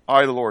Yahweh,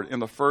 I the Lord, am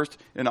the first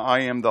and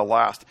I am the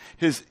last.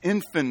 His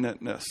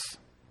infiniteness.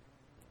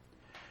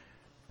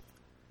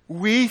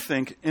 We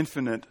think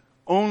infinite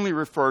only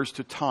refers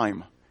to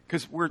time,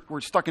 because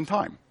we're stuck in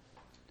time.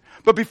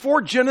 But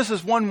before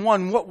Genesis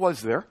 1:1, what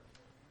was there?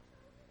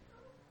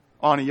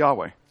 Ani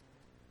Yahweh.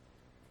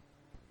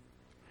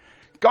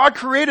 God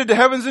created the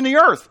heavens and the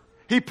earth.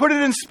 He put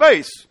it in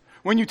space.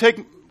 When you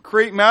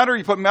create matter,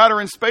 you put matter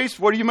in space,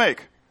 what do you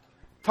make?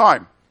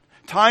 Time.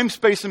 Time,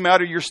 space, and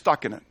matter, you're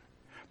stuck in it.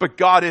 But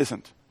God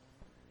isn't.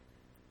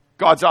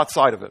 God's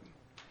outside of it.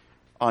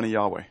 Ani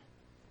Yahweh.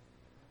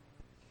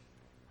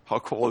 How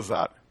cool is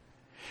that?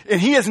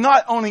 And he is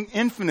not only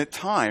infinite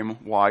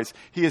time-wise,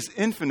 he is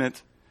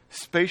infinite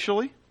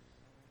spatially.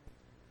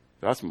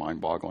 That's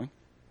mind-boggling.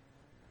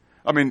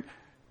 I mean,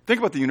 think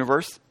about the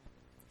universe.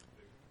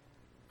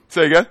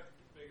 Say again?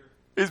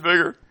 He's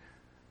bigger.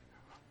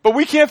 But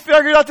we can't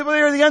figure out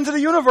where the ends of the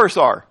universe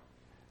are.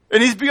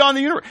 And he's beyond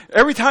the universe.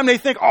 Every time they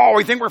think,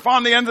 we think we're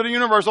found the ends of the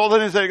universe, all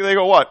of a sudden they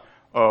go, what?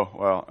 Oh,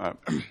 well,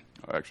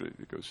 actually,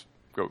 it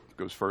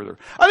goes further.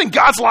 I think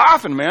God's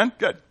laughing, man.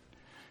 Good.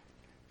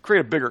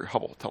 Create a bigger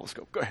Hubble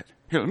telescope. Go ahead.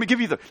 Here, let me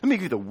give you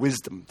the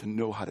wisdom to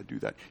know how to do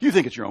that. You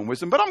think it's your own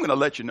wisdom, but I'm going to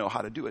let you know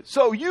how to do it.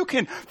 So you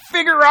can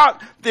figure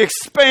out the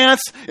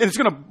expanse, and it's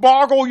going to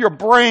boggle your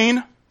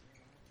brain,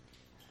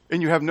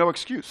 and you have no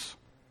excuse.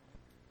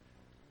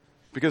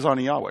 Because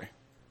Ani Yahweh.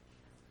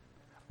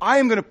 I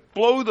am going to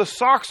blow the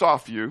socks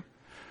off you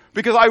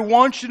because I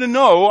want you to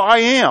know I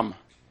am.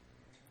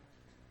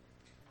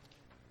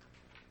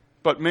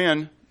 But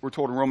man, we're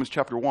told in Romans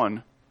chapter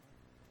 1,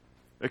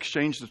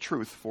 exchange the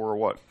truth for a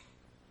what?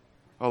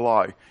 A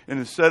lie. And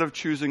instead of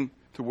choosing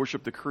to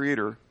worship the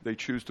Creator, they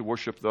choose to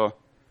worship the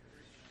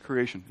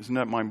creation. Isn't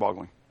that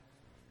mind-boggling?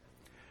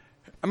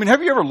 I mean,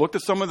 have you ever looked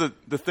at some of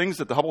the things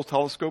that the Hubble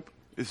telescope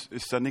is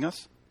sending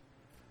us?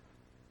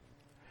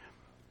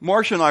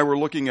 Marcia and I were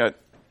looking at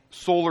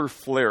solar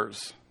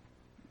flares.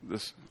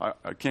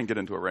 I can't get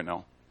into it right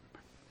now.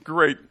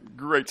 Great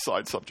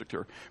side subject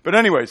here. But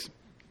anyways,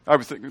 I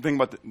was thinking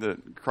about the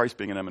Christ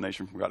being an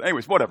emanation from God.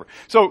 Anyways, whatever.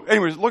 So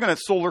anyways, looking at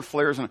solar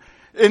flares, and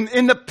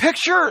in the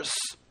pictures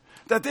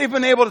that they've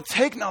been able to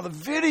take now, the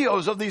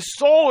videos of these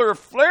solar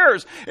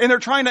flares, and they're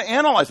trying to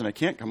analyze, and they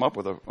can't come up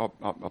with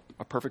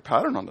a perfect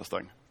pattern on this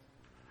thing.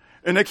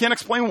 And they can't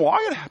explain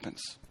why it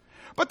happens.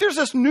 But there's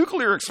this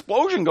nuclear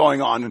explosion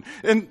going on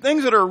and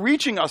things that are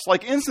reaching us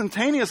like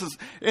instantaneous.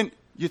 And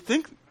you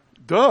think,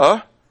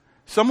 duh,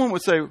 someone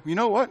would say, you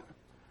know what?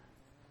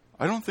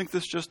 I don't think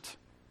this just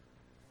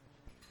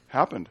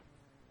happened.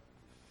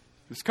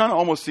 This kind of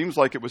almost seems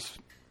like it was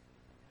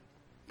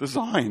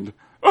designed.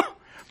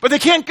 But they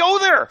can't go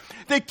there.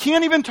 They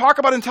can't even talk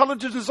about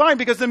intelligent design,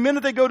 because the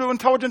minute they go to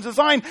intelligent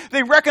design,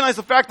 they recognize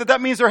the fact that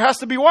that means there has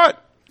to be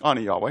what?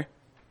 Ani Yahweh.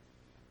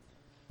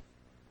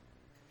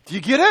 Do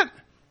you get it?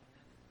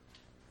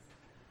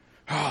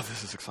 Oh,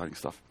 this is exciting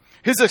stuff.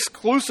 His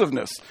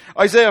exclusiveness.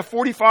 Isaiah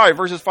 45,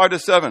 verses 5 to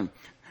 7.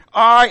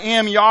 I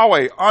am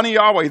Yahweh, Ani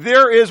Yahweh.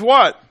 There is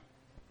what?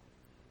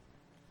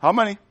 How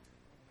many?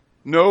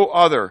 No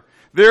other.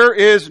 There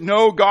is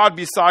no God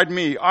beside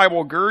me. I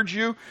will gird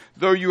you,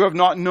 though you have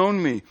not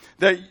known me,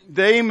 that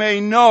they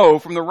may know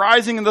from the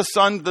rising of the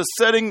sun to the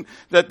setting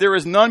that there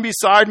is none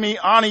beside me,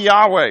 Ani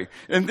Yahweh.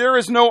 And there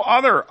is no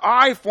other.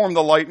 I form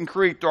the light and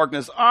create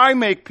darkness. I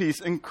make peace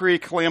and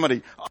create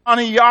calamity.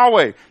 Ani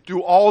Yahweh, do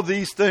all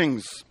these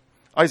things.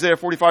 Isaiah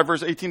 45,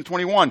 verse 18 to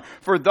 21.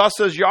 For thus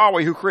says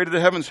Yahweh, who created the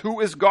heavens,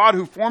 who is God,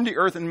 who formed the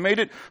earth and made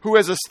it, who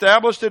has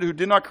established it, who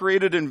did not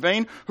create it in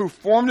vain, who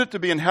formed it to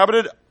be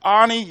inhabited.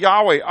 Ani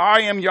Yahweh,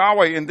 I am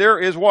Yahweh, and there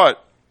is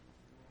what?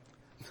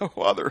 No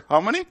other.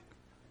 How many?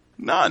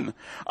 None.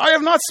 I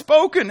have not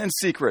spoken in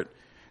secret,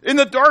 in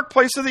the dark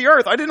place of the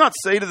earth. I did not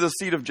say to the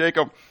seed of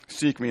Jacob,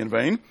 seek me in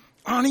vain.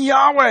 Ani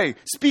Yahweh,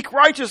 speak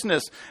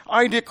righteousness.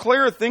 I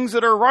declare things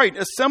that are right.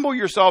 Assemble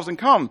yourselves and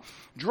come.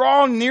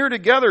 Draw near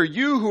together,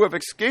 you who have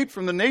escaped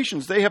from the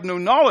nations. They have no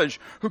knowledge,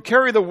 who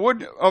carry the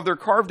wood of their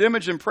carved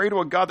image and pray to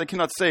a God that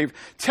cannot save.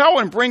 Tell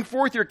and bring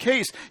forth your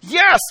case.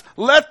 Yes,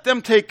 let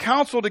them take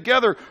counsel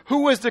together.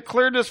 Who has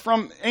declared this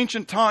from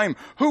ancient time?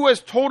 Who has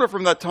told it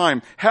from that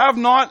time? Have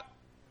not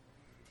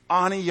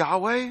Ani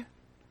Yahweh?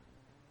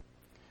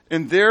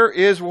 And there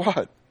is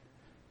what?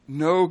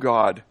 No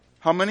God.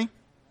 How many?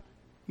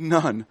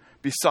 None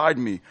beside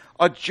me.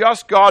 A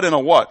just God and a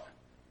what?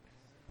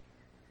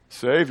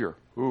 Savior.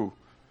 Ooh.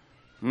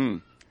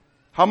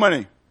 How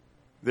many?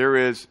 There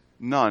is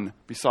none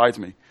besides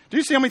me. Do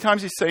you see how many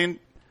times he's saying,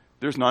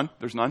 there's none,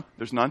 there's none,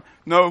 there's none?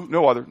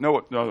 No other, no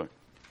other.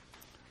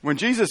 When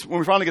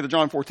we finally get to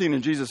John 14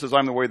 and Jesus says,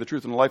 I'm the way, the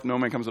truth, and the life, no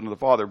man comes unto the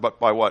Father, but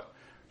by what?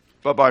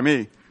 But by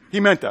me. He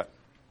meant that.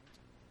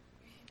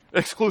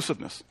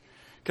 Exclusiveness.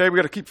 Okay, we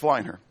got to keep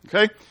flying here.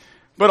 Okay?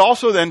 But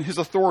also then his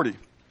authority.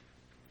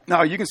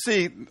 Now, you can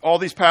see all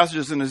these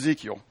passages in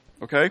Ezekiel,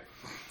 okay?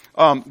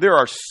 There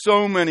are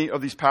so many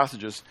of these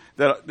passages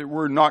that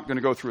we're not going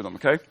to go through them,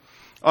 okay?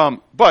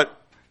 But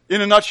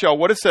in a nutshell,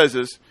 what it says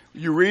is,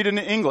 you read in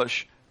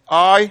English,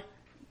 I,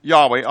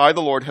 Yahweh, I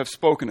the Lord, have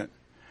spoken it.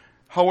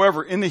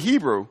 However, in the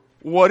Hebrew,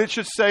 what it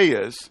should say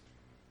is,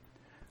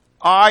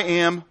 I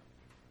am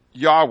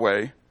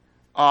Yahweh,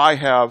 I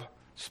have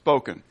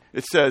spoken.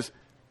 It says,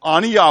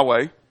 Ani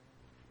Yahweh,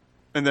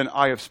 and then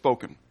I have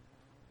spoken.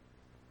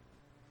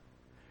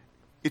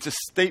 It's a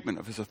statement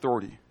of his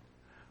authority.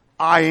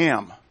 I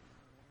am,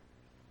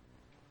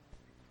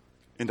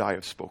 and I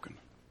have spoken.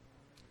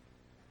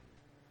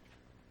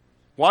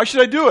 Why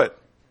should I do it?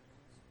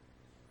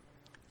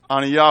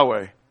 Ani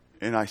Yahweh,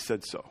 and I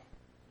said so.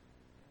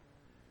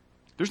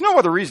 There's no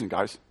other reason,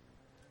 guys.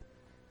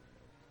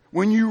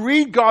 When you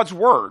read God's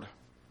word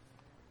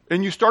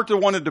and you start to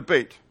want to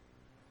debate,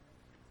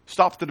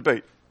 stop the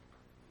debate.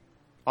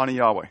 Ani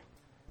Yahweh.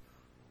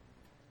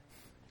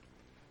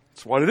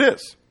 It's what it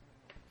is.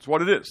 It's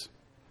what it is.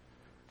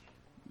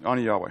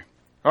 Ani Yahweh.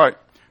 All right,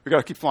 we got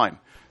to keep flying.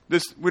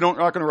 We're not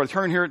going to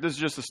return here. This is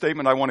just a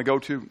statement I want to go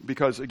to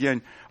because,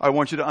 again, I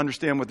want you to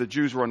understand what the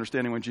Jews were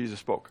understanding when Jesus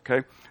spoke,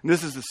 okay? And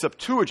this is the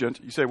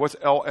Septuagint. You say, what's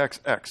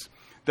LXX?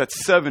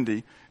 That's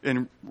 70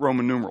 in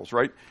Roman numerals,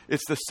 right?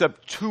 It's the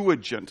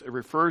Septuagint. It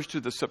refers to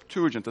the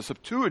Septuagint. The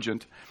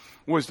Septuagint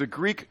was the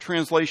Greek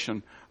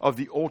translation of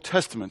the Old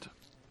Testament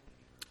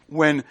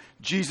when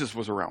Jesus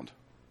was around,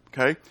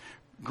 okay?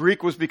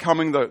 Greek was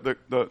becoming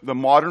the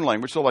modern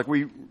language. So like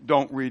we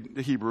don't read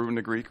the Hebrew and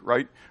the Greek,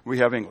 right? We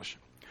have English.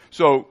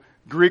 So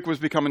Greek was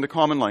becoming the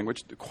common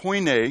language. The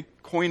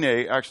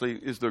koine actually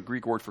is the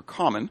Greek word for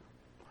common.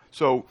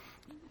 So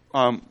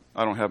I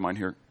don't have mine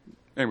here.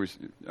 Anyways,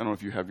 I don't know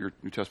if you have your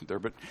New Testament there.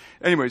 But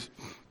anyways,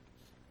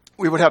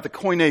 we would have the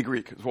koine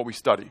Greek is what we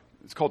study.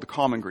 It's called the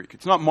common Greek.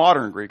 It's not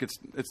modern Greek.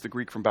 It's the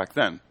Greek from back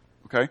then.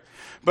 Okay?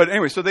 But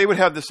anyway, so they would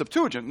have the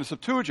Septuagint. And the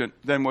Septuagint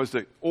then was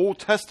the Old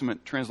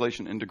Testament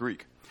translation into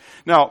Greek.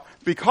 Now,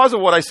 because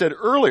of what I said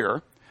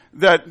earlier,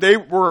 that they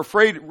were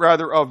afraid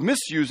rather of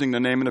misusing the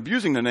name and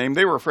abusing the name,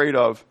 they were afraid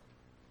of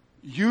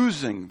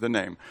using the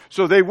name.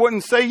 So they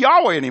wouldn't say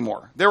Yahweh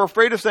anymore. They were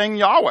afraid of saying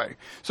Yahweh.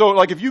 So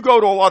like if you go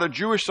to a lot of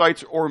Jewish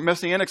sites or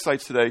Messianic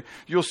sites today,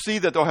 you'll see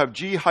that they'll have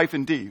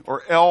G-D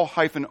or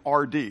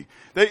L-RD.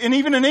 And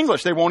even in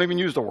English, they won't even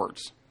use the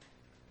words.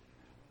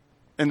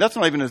 And that's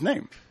not even his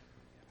name.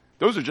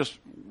 Those are just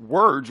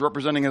words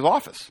representing his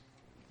office.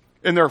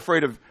 And they're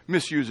afraid of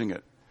misusing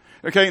it.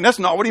 Okay, and that's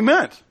not what he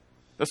meant.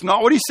 That's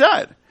not what he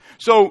said.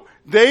 So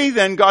they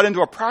then got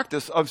into a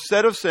practice of,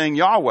 instead of saying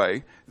Yahweh,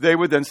 they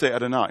would then say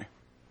Adonai.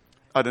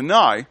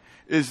 Adonai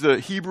is the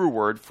Hebrew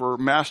word for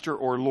master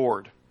or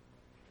Lord.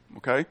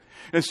 Okay?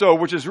 And so,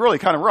 which is really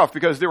kind of rough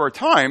because there are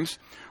times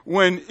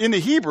when in the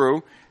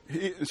Hebrew,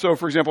 so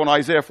for example in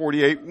Isaiah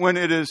 48, when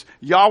it is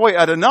Yahweh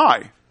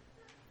Adonai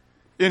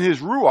in his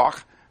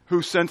Ruach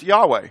who sent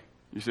Yahweh.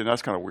 You see,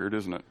 that's kind of weird,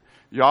 isn't it?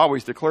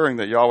 Yahweh's declaring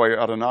that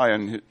Yahweh Adonai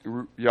and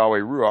Yahweh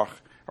Ruach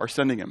are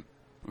sending him.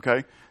 Okay?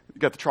 You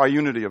got the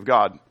triunity of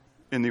God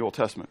in the Old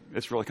Testament.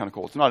 It's really kind of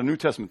cool. It's not a New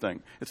Testament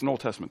thing. It's an Old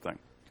Testament thing.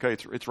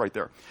 Okay? It's right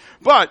there.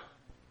 But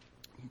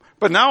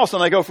now all of a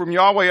sudden I go from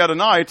Yahweh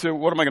Adonai to,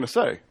 what am I going to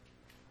say?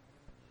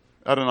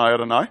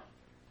 Adonai.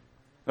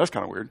 That's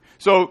kind of weird.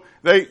 So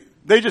they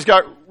just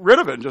got rid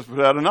of it and just put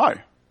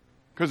Adonai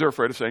because they're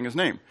afraid of saying his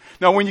name.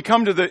 Now, when you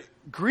come to the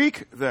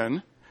Greek,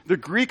 then, the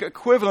Greek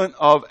equivalent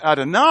of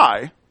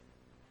Adonai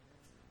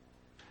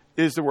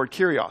is the word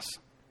Kyrios.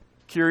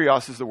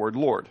 Kyrios is the word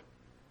Lord.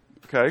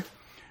 Okay?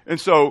 And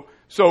so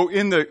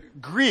in the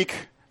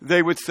Greek,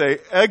 they would say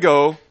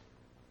ego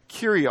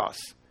Kyrios.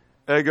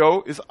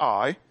 Ego is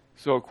I,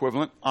 so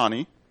equivalent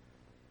ani.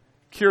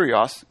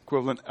 Kyrios,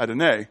 equivalent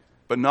Adonai,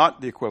 but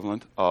not the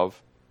equivalent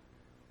of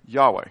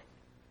Yahweh.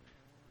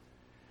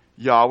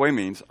 Yahweh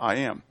means I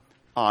am.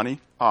 Ani,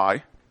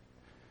 I.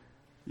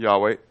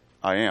 Yahweh,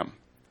 I am.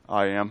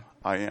 I am,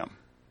 I am.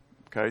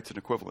 Okay, it's an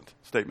equivalent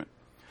statement.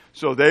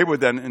 So they would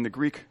then, in the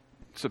Greek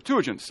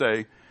Septuagint,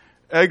 say,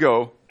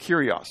 ego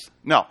Kyrios.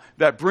 Now,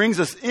 that brings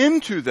us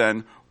into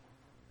then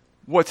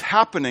what's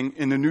happening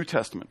in the New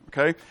Testament,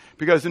 okay?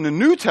 Because in the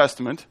New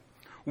Testament,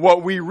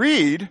 what we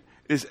read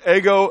is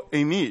ego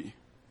eimi.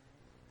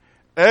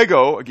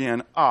 Ego,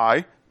 again,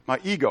 I, my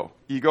ego.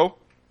 Ego,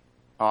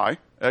 I,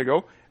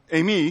 ego.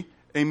 Eimi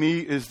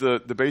is the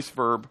base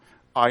verb,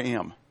 I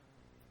am.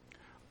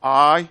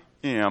 I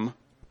am.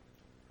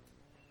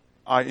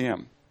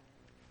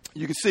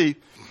 You can see,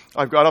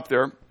 I've got up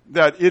there,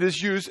 that it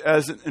is used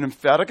as an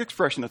emphatic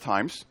expression at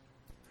times.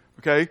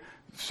 Okay?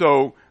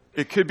 So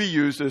it could be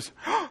used as,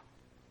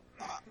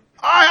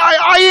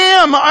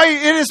 I am,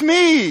 it is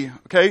me.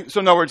 Okay?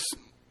 So in other words,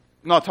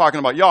 not talking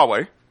about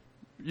Yahweh.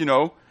 You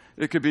know,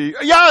 it could be,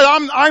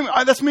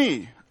 that's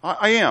me.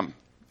 I am.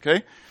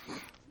 Okay?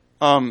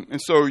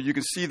 And so you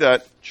can see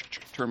that,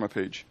 turn my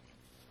page.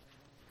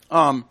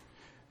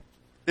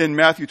 In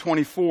Matthew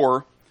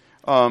 24,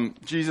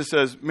 Jesus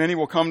says, many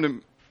will come to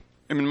him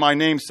in my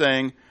name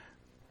saying,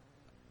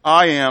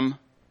 I am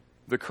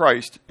the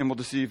Christ, and will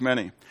deceive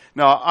many.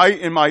 Now,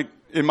 in my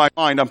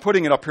mind, I'm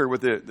putting it up here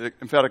with the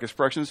emphatic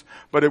expressions,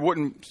 but it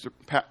wouldn't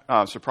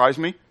surprise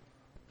me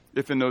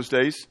if in those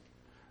days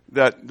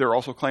that they're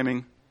also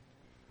claiming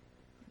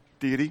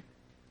deity.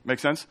 Make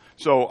sense?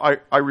 So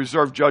I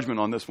reserve judgment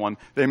on this one.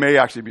 They may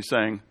actually be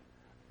saying,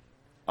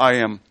 I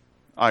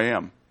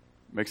am.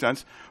 Make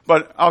sense?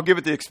 But I'll give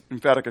it the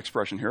emphatic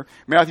expression here.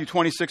 Matthew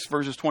 26,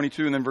 verses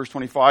 22, and then verse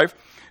 25.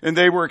 And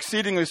they were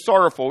exceedingly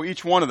sorrowful,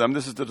 each one of them,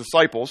 this is the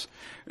disciples,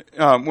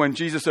 when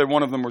Jesus said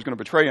one of them was going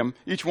to betray him,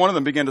 each one of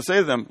them began to say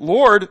to them,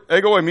 Lord,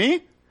 ego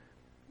eimi?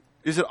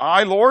 Is it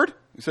I, Lord?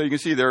 So you can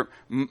see there,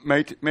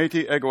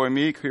 meti ego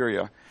eimi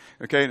kyria.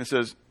 Okay, and it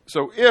says,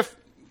 so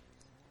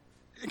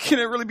can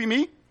it really be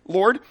me,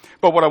 Lord?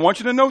 But what I want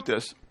you to note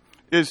this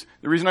is,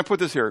 the reason I put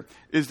this here,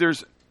 is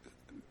there's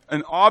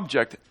an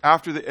object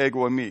after the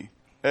ego eimi.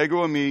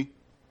 Ego eimi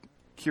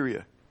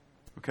kyria.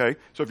 Okay?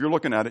 So if you're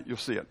looking at it, you'll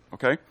see it.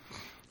 Okay?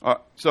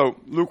 So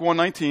Luke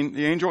 1:19,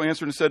 the angel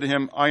answered and said to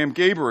him, I am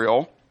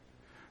Gabriel,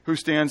 who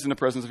stands in the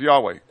presence of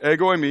Yahweh.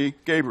 Ego eimi,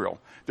 Gabriel.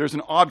 There's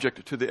an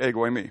object to the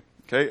ego eimi.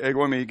 Okay? Ego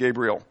eimi,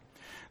 Gabriel.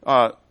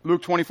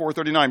 Luke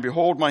 24:39,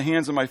 behold my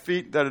hands and my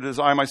feet, that it is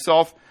I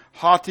myself.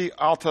 Hati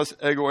altas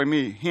ego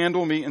eimi.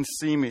 Handle me and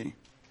see me.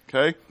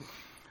 Okay?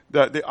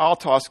 The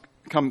altos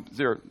comes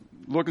there.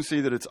 Look and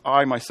see that it's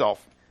I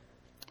myself.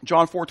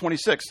 John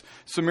 4:26,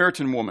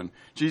 Samaritan woman.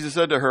 Jesus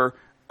said to her,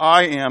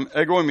 I am,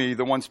 ego eimi,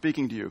 the one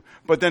speaking to you.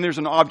 But then there's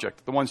an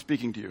object, the one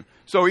speaking to you.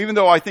 So even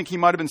though I think he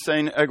might have been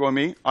saying ego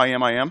eimi, I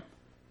am,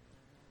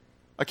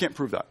 I can't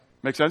prove that.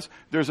 Make sense?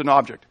 There's an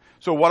object.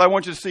 So what I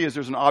want you to see is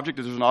there's an object,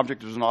 there's an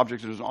object, there's an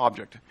object, there's an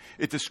object.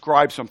 It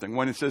describes something.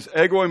 When it says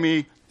ego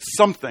eimi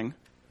something,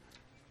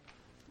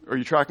 are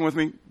you tracking with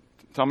me?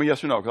 Tell me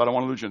yes or no, because I don't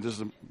want to lose you. This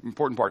is an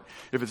important part.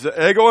 If it's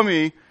ego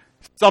eimi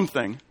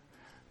something,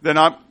 then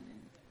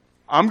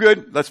I'm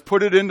good. Let's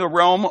put it in the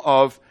realm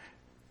of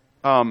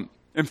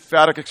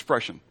emphatic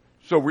expression.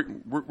 So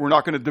we're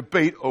not going to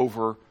debate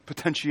over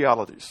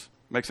potentialities.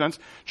 Make sense?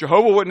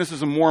 Jehovah's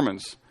Witnesses and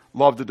Mormons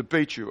love to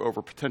debate you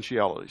over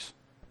potentialities.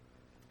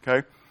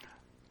 Okay?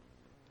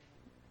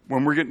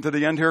 When we're getting to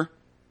the end here,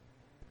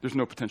 there's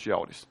no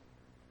potentialities.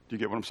 Do you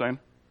get what I'm saying?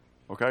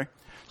 Okay?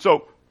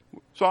 So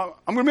I'm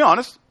going to be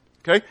honest.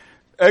 Okay?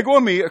 Ego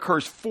eimi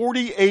occurs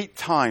 48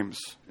 times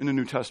in the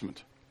New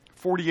Testament.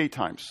 48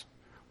 times.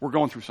 We're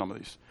going through some of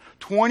these.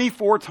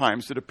 24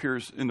 times it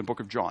appears in the book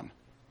of John.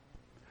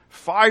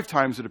 5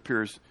 times it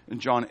appears in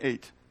John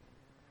 8.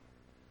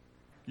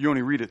 You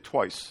only read it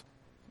twice.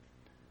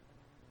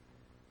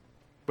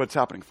 But it's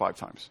happening 5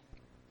 times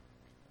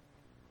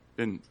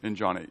in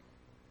John 8.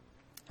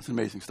 It's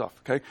amazing stuff,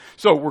 okay?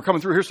 So we're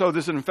coming through here, so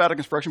this is an emphatic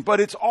expression, but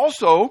it's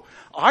also,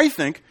 I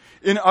think,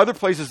 in other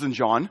places than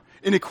John,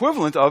 an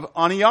equivalent of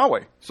ani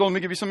Yahweh. So let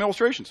me give you some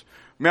illustrations.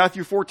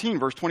 Matthew 14,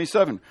 verse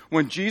 27.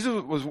 When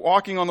Jesus was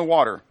walking on the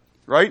water,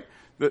 right?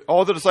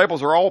 All the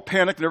disciples are all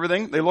panicked and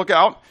everything. They look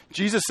out.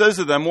 Jesus says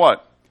to them,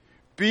 what?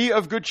 Be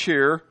of good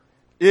cheer.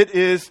 It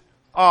is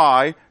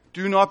I.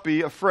 Do not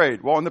be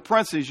afraid. Well, in the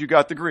parentheses, you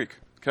got the Greek,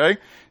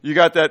 okay? You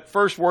got that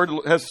first word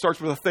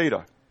starts with a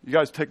theta. You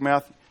guys take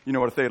math. You know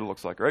what a theta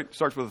looks like, right? It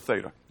starts with a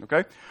theta,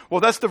 okay?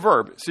 Well, that's the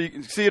verb. So you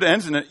can see it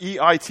ends in an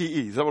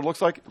E-I-T-E. Is that what it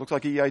looks like? It looks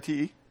like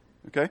E-I-T-E,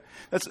 okay?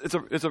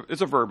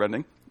 It's a verb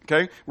ending,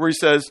 okay? Where he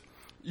says,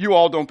 you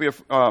all don't be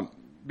of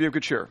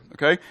good cheer,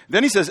 okay?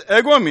 Then he says,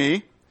 ego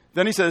me.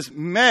 Then he says,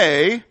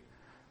 me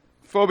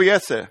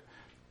phobiese.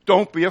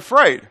 Don't be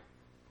afraid.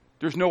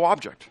 There's no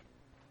object.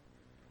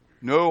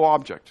 No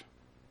object.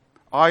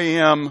 I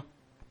am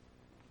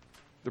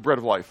the bread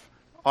of life.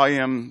 I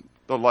am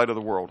the light of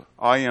the world.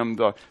 I am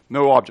the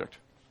no object.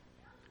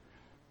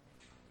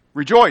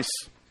 Rejoice.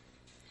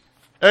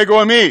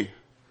 Ego me.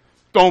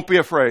 Don't be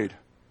afraid.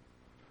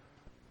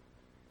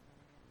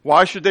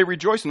 Why should they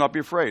rejoice and not be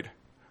afraid?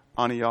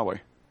 Ani Yahweh.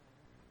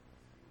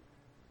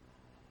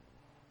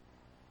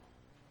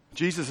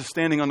 Jesus is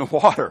standing on the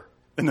water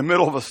in the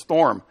middle of a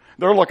storm.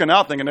 They're looking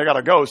out thinking they got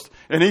a ghost.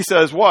 And he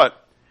says what?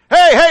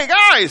 Hey,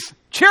 guys,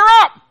 cheer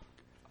up.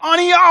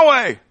 Ani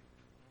Yahweh.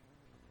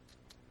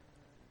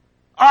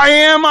 I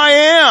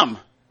am.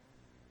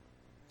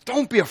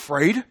 Don't be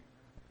afraid.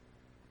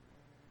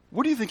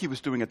 What do you think he was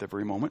doing at that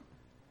very moment?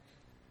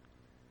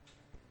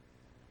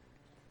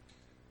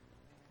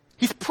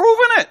 He's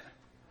proven it.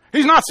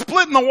 He's not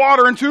splitting the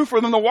water in two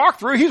for them to walk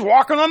through. He's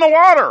walking on the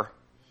water.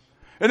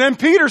 And then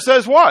Peter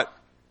says what?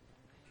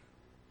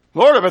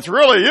 Lord, if it's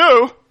really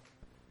you.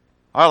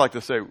 I'd like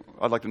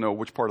to know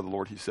which part of the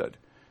Lord he said.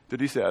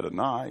 Did he say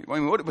Adonai? I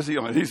mean, what was he?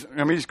 If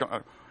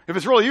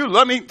it's really you,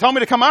 tell me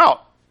to come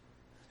out.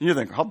 And you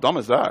think, how dumb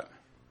is that?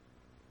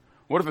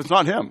 What if it's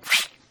not him?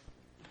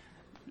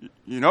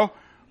 You know?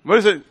 What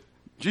is it?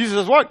 Jesus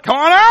says what? Come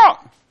on out.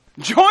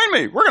 Join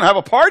me. We're going to have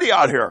a party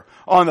out here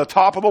on the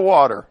top of the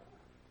water.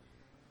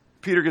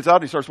 Peter gets out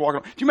and he starts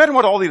walking. Do you imagine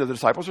what all the other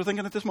disciples are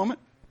thinking at this moment?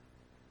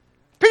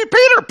 Peter,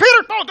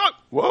 don't.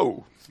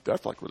 Whoa,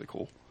 that's like really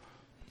cool.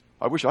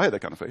 I wish I had that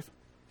kind of faith.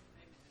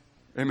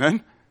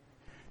 Amen.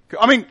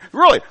 I mean,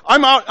 really,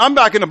 I'm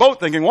back in the boat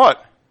thinking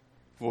what?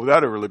 Well, that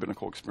would have really been a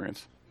cool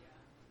experience.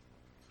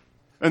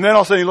 And then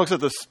all of a sudden he looks at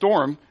the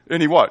storm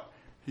and he what?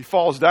 He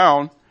falls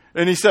down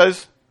and he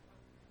says,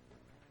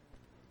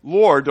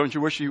 Lord, don't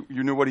you wish you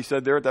knew what he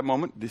said there at that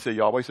moment? Did he say,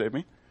 Yahweh, save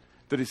me?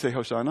 Did he say,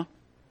 Hosanna?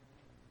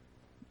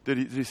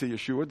 Did he say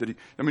Yeshua?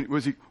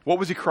 What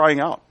was he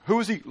crying out? Who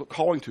was he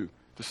calling to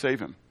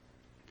save him?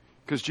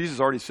 Because Jesus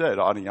already said,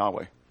 Ani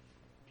Yahweh.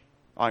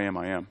 I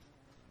am.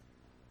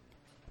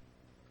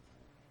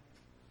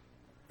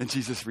 And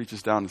Jesus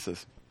reaches down and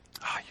says,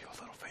 you have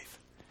little faith.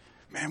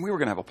 Man, we were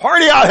going to have a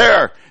party out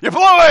here. You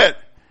blew it.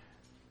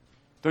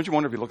 Don't you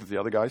wonder if you looked at the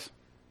other guys?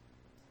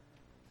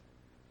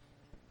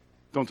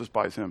 Don't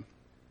despise him.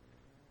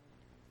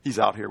 He's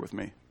out here with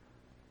me.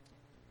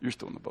 You're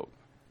still in the boat.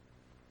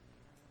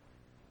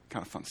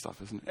 Kind of fun stuff,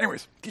 isn't it?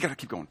 Anyways, you got to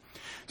keep going.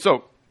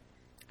 So,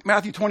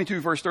 Matthew 22,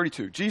 verse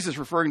 32. Jesus,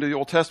 referring to the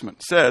Old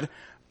Testament, said,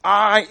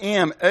 I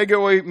am,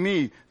 ego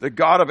me, the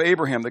God of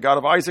Abraham, the God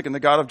of Isaac, and the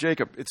God of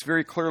Jacob. It's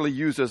very clearly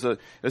used as the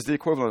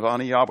equivalent of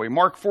Ani Yahweh.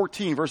 Mark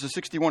 14, verses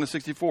 61 to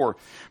 64.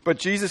 But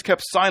Jesus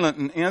kept silent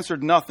and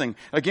answered nothing.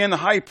 Again, the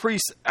high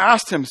priest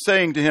asked him,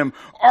 saying to him,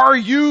 Are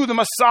you the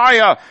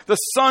Messiah, the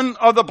Son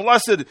of the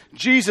Blessed?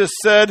 Jesus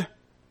said,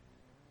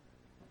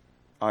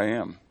 I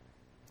am,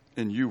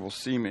 and you will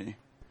see me,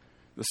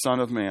 the Son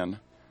of Man,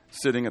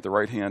 sitting at the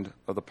right hand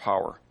of the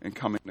power and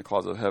coming in the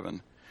clouds of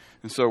heaven.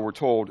 And so we're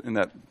told in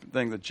that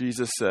thing that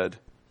Jesus said,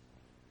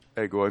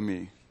 ego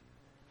me,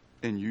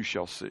 and you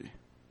shall see.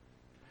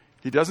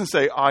 He doesn't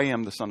say, I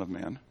am the Son of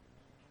Man.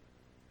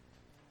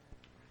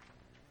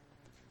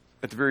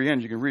 At the very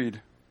end, you can read,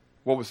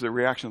 what was the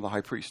reaction of the high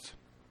priest?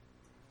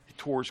 He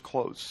tore his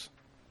clothes,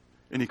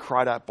 and he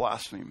cried out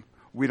blaspheme.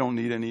 We don't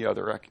need any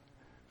other,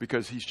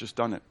 because he's just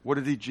done it.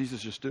 What did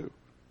Jesus just do?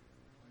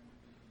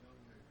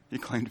 He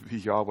claimed to be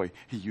Yahweh.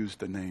 He used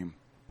the name.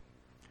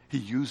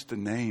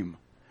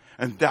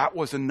 And that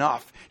was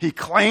enough. He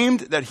claimed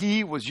that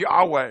he was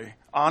Yahweh,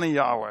 Ani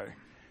Yahweh.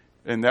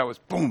 And that was,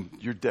 boom,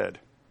 you're dead.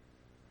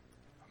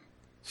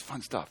 It's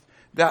fun stuff.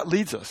 That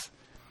leads us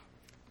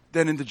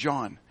then into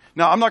John.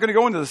 Now, I'm not going to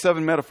go into the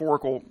 7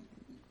 metaphorical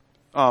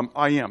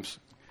I ams.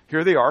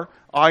 Here they are.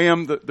 I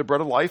am the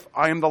bread of life.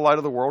 I am the light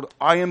of the world.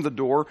 I am the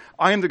door.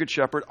 I am the good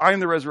shepherd. I am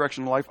the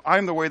resurrection of life. I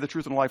am the way, the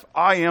truth, and life.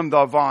 I am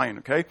the vine,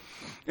 okay?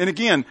 And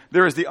again,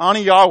 there is the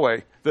Ani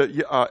Yahweh,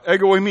 the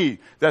ego me.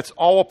 That's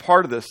all a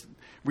part of this.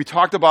 We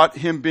talked about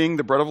him being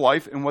the bread of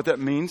life and what that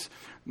means.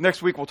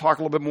 Next week, we'll talk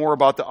a little bit more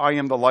about the I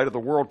am the light of the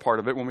world part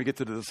of it when we get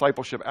to the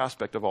discipleship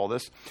aspect of all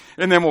this.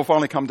 And then we'll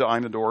finally come to I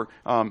am the door.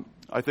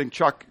 I think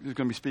Chuck is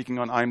going to be speaking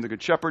on I am the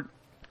good shepherd.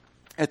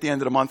 at the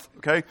end of the month,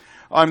 okay?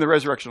 I'm the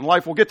resurrection and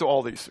life. We'll get to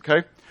all these,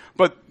 okay?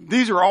 But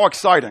these are all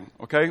exciting,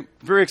 okay?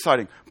 Very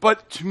exciting.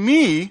 But to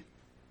me,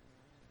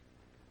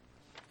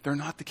 they're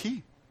not the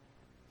key.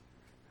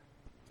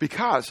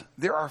 Because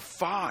there are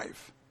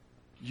 5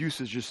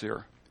 usages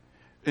here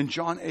in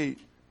John 8,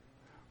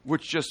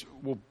 which just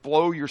will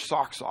blow your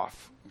socks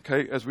off,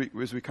 okay, as we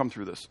come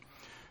through this.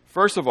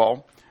 First of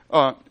all,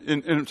 not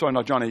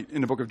John 8,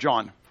 in the book of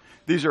John.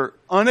 These are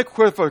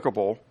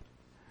unequivocal,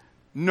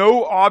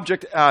 no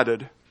object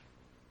added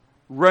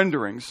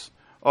renderings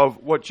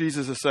of what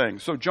Jesus is saying.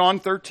 So John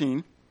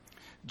 13,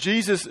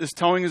 Jesus is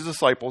telling his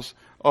disciples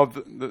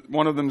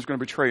one of them is going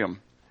to betray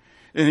him.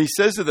 And he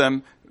says to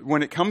them,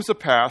 when it comes to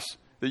pass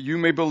that you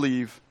may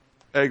believe,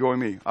 ego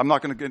me. I'm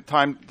not going to get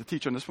time to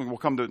teach on this one. We'll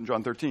come to it in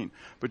John 13.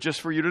 But just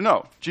for you to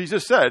know,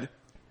 Jesus said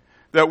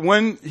that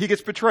when he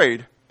gets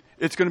betrayed,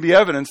 it's going to be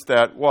evidence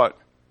that what?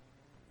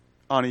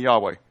 Ani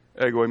Yahweh,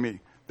 ego me.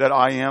 That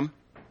I am.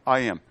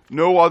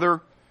 No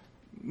other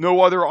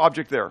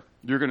object there.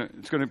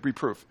 It's going to be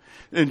proof.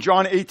 In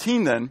John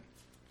 18 then,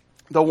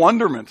 the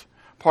wonderment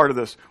part of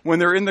this, when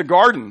they're in the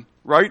garden,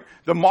 right?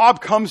 The mob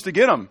comes to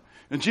get them.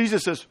 And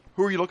Jesus says,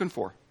 who are you looking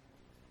for?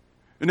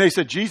 And they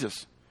said,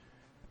 Jesus.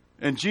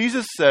 And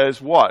Jesus says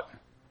what?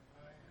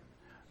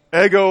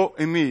 Ego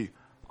and me.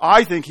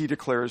 I think he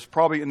declares,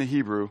 probably in the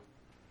Hebrew,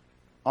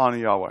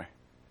 Ani Yahweh.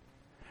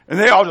 And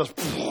they all just,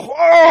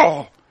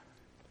 oh!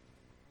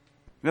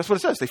 And that's what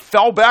it says. They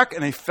fell back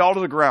and they fell to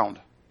the ground.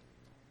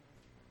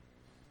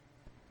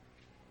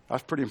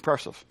 That's pretty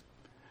impressive.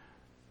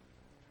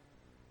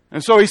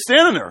 And so he's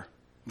standing there.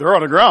 They're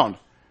on the ground.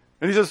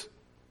 And he says,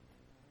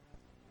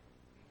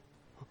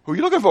 who are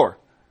you looking for?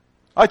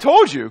 I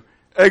told you,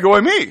 ego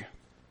and me.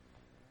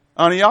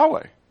 Ani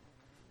Yahweh.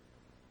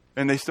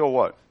 And they still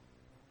what?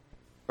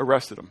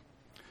 Arrested him.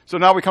 So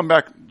now we come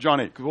back, John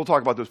 8, because we'll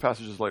talk about those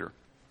passages later.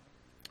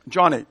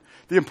 John 8,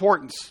 the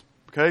importance,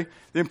 okay?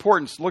 The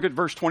importance, look at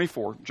verse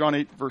 24, John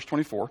 8, verse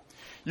 24.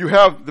 You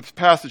have the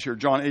passage here,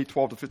 John 8,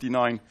 12 to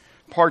 59,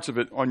 parts of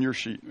it on your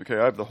sheet, okay?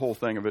 I have the whole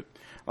thing of it.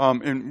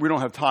 And we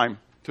don't have time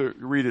to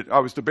read it. I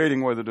was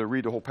debating whether to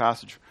read the whole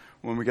passage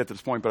when we get to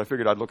this point, but I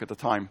figured I'd look at the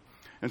time.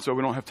 And so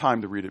we don't have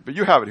time to read it. But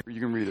you have it here. You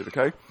can read it,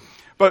 okay?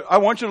 But I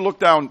want you to look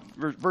down,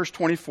 verse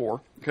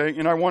 24, okay?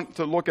 And I want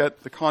to look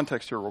at the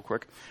context here real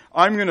quick.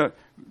 I'm going to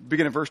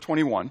begin at verse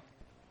 21.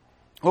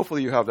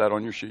 Hopefully you have that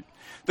on your sheet.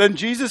 Then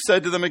Jesus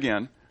said to them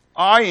again,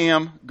 I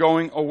am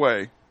going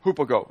away.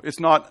 Hupago. It's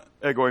not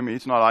ego me.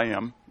 It's not I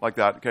am, like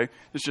that, okay?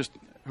 It's just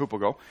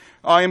hupago.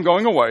 I am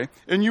going away,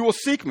 and you will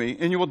seek me,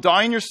 and you will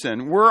die in your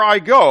sin. Where I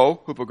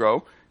go,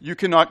 hupago, you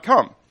cannot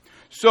come.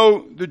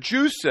 So the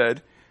Jews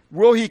said,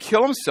 will he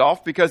kill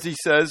himself because he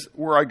says,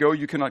 where I go,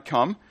 you cannot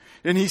come?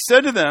 And he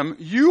said to them,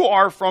 you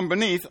are from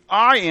beneath,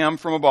 I am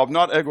from above,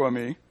 not ego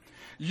me.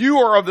 You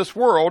are of this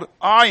world,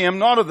 I am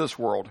not of this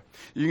world.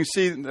 You can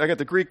see, I got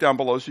the Greek down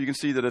below, so you can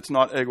see that it's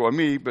not ego and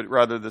me, but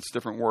rather that's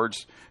different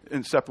words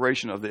in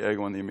separation of the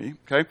ego and the me,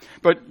 okay?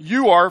 But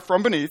you are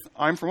from beneath,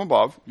 I'm from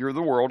above, you're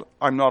the world,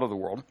 I'm not of the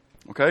world,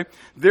 okay?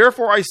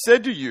 Therefore I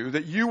said to you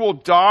that you will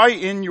die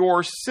in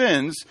your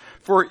sins,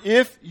 for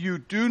if you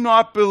do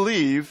not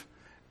believe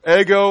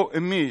ego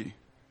and me,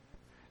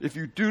 if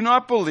you do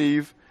not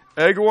believe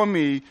ego and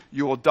me,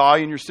 you will die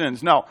in your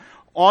sins. Now,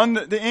 on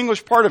the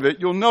English part of it,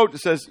 you'll note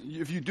it says,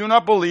 if you do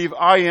not believe,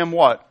 I am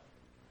what?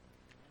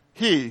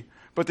 He.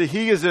 But the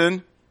he is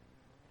in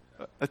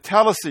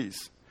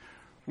italices.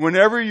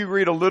 Whenever you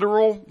read a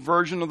literal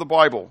version of the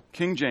Bible,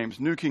 King James,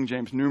 New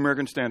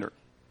American Standard,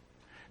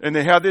 and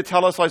they have the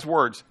italicized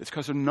words, it's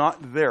because they're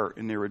not there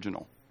in the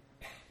original.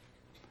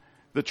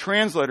 The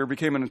translator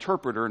became an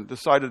interpreter and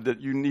decided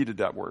that you needed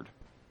that word.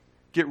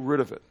 Get rid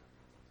of it.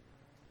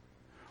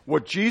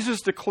 What Jesus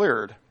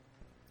declared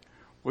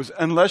was,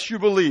 unless you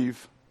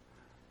believe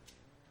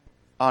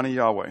Ani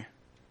Yahweh,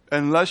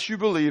 unless you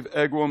believe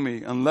ego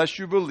me, unless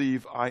you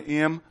believe I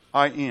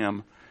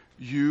am,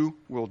 you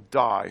will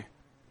die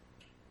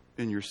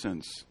in your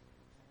sins.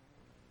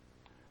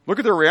 Look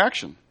at their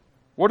reaction.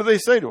 What do they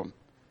say to him?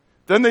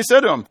 Then they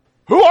said to him,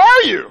 who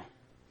are you?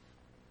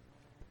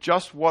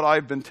 Just what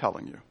I've been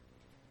telling you,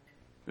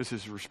 is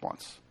his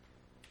response.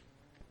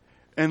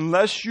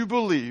 Unless you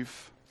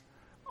believe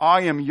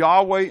I am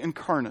Yahweh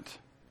incarnate,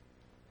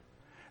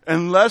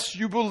 unless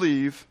you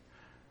believe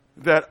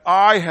that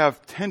I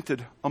have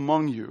tented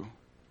among you,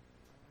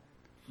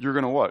 you're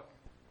going to what?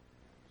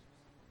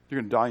 You're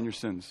going to die in your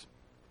sins.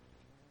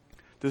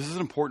 This is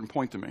an important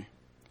point to me.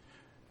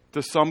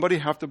 Does somebody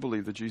have to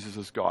believe that Jesus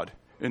is God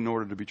in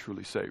order to be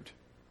truly saved?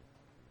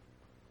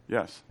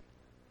 Yes.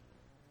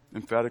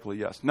 Emphatically,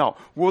 yes. Now,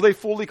 will they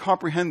fully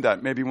comprehend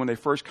that maybe when they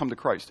first come to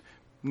Christ?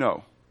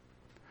 No.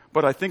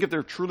 But I think if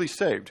they're truly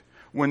saved,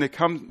 when they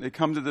come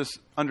to this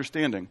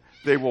understanding,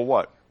 they will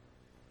what?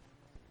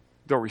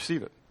 They'll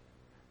receive it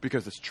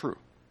because it's true.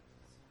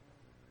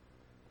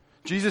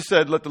 Jesus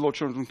said, let the little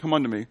children come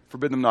unto me,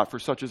 forbid them not, for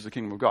such is the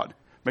kingdom of God.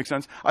 Make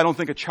sense? I don't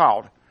think a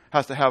child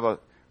has to have a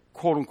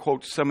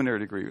quote-unquote seminary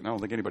degree. And I don't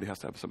think anybody has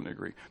to have a seminary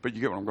degree, but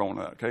you get where I'm going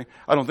with that, okay?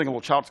 I don't think a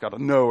little child's got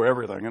to know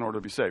everything in order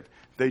to be saved.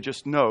 They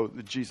just know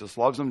that Jesus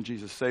loves them,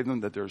 Jesus saved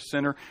them, that they're a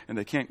sinner, and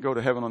they can't go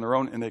to heaven on their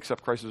own, and they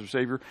accept Christ as their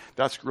Savior.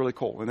 That's really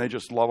cool, and they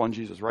just love on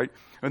Jesus, right?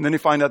 And then they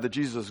find out that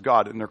Jesus is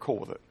God, and they're cool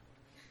with it.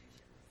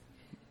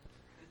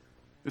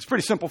 It's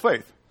pretty simple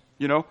faith,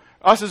 you know?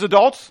 Us as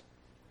adults,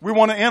 we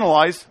want to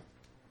analyze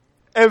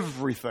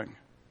everything.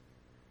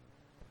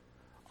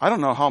 I don't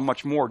know how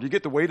much more. Do you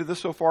get the weight of this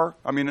so far?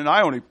 I mean, and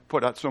I only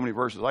put out so many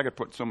verses. I could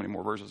put so many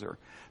more verses here.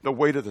 The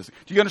weight of this.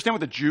 Do you understand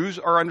what the Jews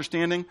are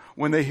understanding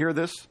when they hear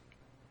this?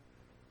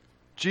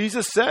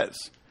 Jesus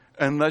says,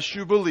 unless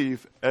you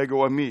believe,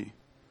 ego eimi,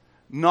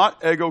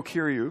 not ego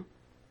kyriou.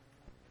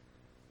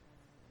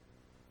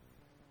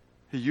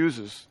 He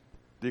uses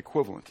the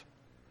equivalent.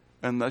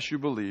 Unless you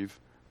believe,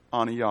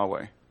 ani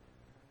Yahweh,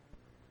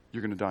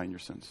 you're going to die in your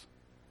sins.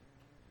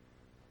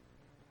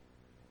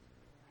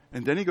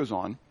 And then he goes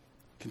on.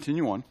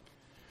 Continue on.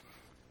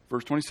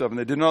 Verse 27,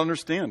 they did not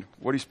understand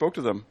what he spoke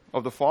to them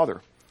of the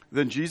Father.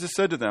 Then Jesus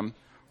said to them,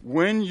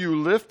 when you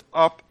lift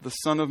up the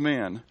Son of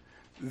Man,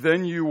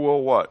 then you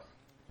will what?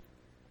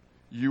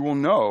 You will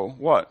know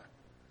what?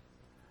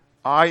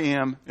 I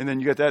am, and then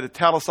you get that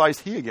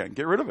italicized he again.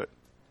 Get rid of it.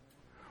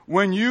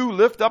 When you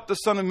lift up the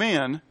Son of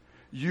Man,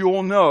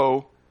 you'll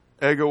know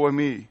ego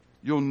eimi.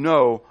 You'll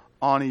know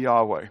ani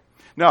Yahweh.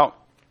 Now,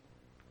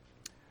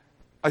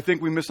 I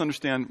think we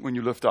misunderstand when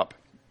you lift up.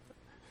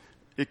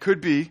 It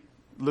could be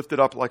lifted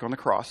up like on the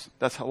cross.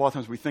 That's how a lot of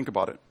times we think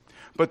about it.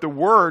 But the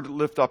word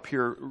lift up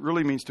here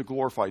really means to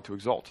glorify, to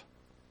exalt.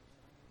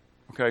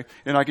 Okay?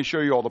 And I can show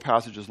you all the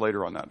passages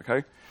later on that.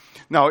 Okay?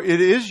 Now,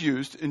 it is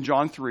used in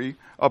John 3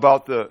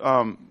 about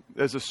the,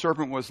 as the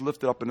serpent was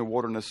lifted up in the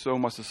wilderness, so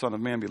must the Son of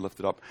Man be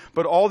lifted up.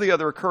 But all the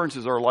other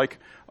occurrences are like,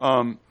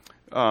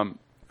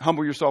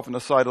 humble yourself in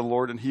the sight of the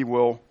Lord and he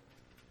will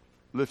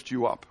lift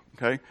you up.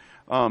 Okay?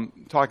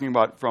 Talking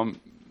about from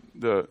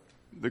the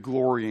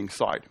glorying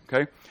side,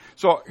 okay?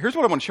 So here's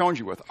what I want to challenge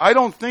you with. I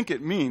don't think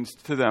it means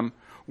to them,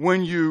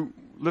 when you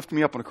lift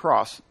me up on a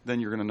cross, then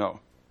you're going to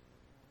know.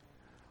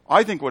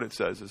 I think what it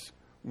says is,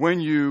 when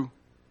you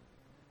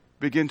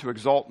begin to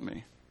exalt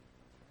me,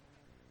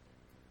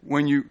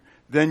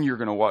 then you're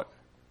going to what?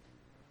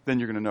 Then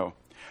you're going to know.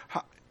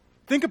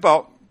 Think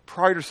about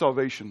prior to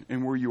salvation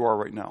and where you are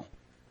right now.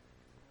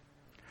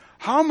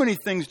 How many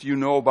things do you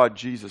know about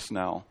Jesus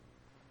now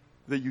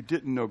that you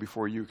didn't know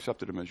before you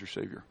accepted him as your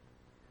Savior?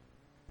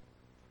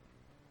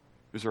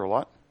 Is there a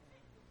lot?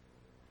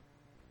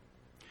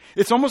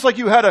 It's almost like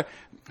you had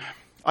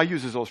I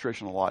use this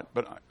illustration a lot,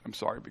 but I'm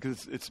sorry,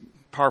 because it's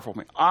powerful for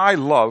me. I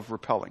love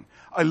rappelling.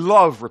 I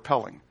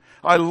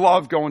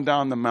love going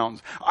down the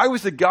mountains. I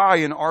was the guy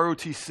in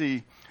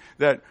ROTC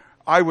that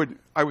I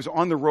was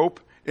on the rope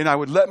and I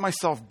would let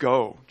myself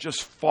go,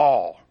 just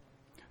fall.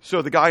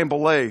 So the guy in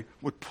belay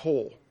would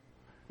pull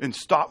and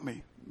stop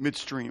me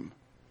midstream.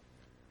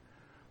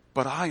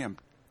 But I am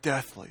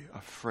deathly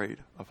afraid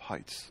of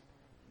heights.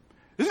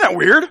 Isn't that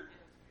weird?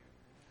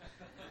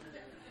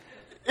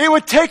 It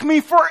would take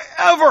me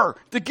forever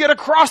to get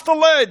across the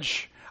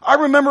ledge. I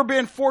remember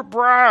being Fort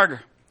Bragg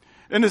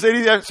and this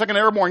 82nd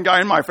Airborne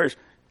guy in my face.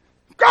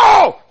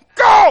 Go!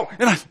 Go!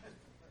 And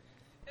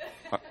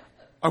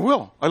I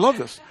will. I love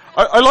this.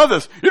 I love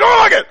this. You don't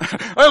like it.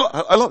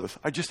 I love this.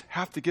 I just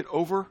have to get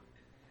over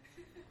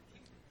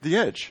the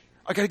edge.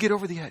 I got to get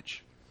over the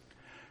edge.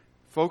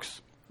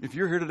 Folks, if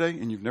you're here today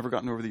and you've never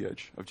gotten over the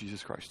edge of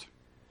Jesus Christ,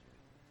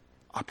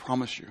 I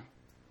promise you,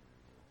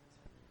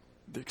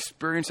 the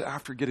experience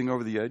after getting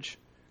over the edge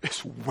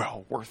is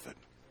well worth it.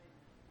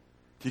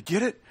 Do you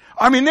get it?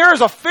 I mean, there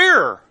is a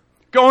fear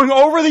going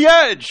over the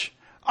edge.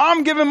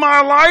 I'm giving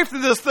my life to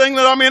this thing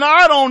that,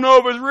 I don't know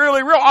if it's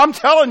really real. I'm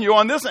telling you,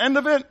 on this end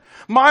of it,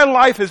 my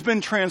life has been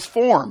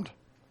transformed.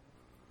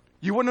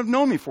 You wouldn't have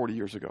known me 40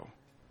 years ago.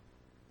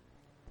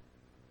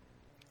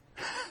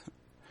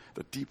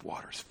 The deep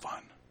water is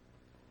fun.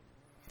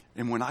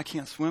 And when I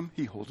can't swim,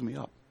 he holds me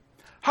up.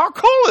 How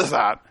cool is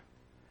that?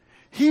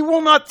 He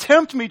will not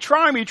tempt me,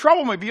 try me,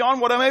 trouble me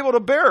beyond what I'm able to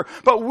bear,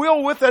 but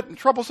will with that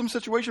troublesome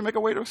situation make a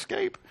way to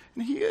escape.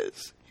 And he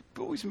is. He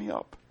buoys me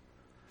up.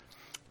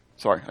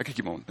 Sorry, I could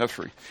keep going. That's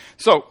free.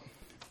 So,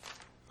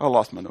 I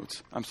lost my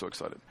notes. I'm so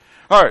excited.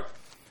 All right.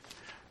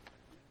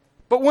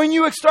 But when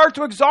you start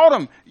to exalt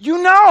him,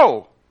 you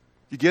know.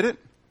 You get it?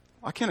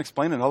 I can't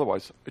explain it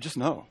otherwise. I just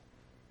know.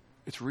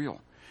 It's real.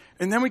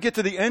 And then we get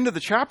to the end of the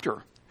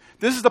chapter.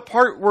 This is the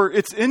part where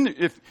it's in,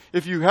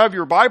 if you have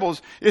your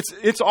Bibles,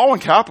 it's all in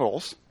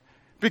capitals,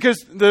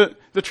 because the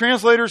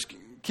translators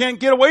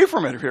can't get away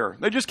from it here.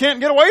 They just can't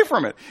get away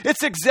from it. It's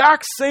the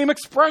exact same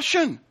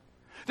expression.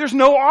 There's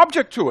no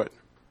object to it.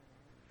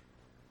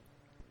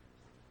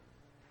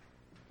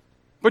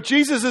 But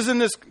Jesus is in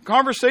this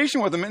conversation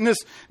with them, in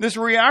this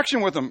reaction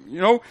with them.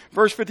 You know,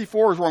 verse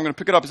 54 is where I'm going to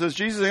pick it up. It says,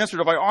 Jesus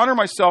answered, if I honor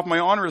myself, my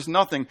honor is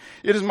nothing.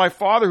 It is my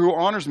Father who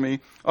honors me,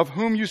 of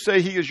whom you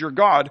say he is your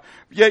God.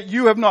 Yet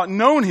you have not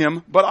known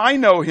him, but I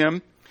know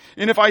him.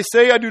 And if I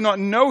say I do not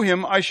know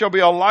him, I shall be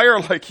a liar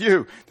like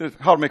you.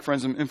 How to make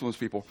friends and influence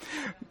people.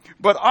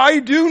 But I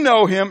do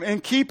know him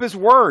and keep his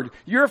word.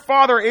 Your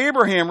father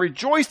Abraham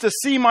rejoiced to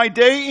see my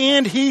day,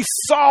 and he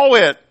saw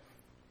it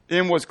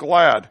and was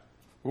glad.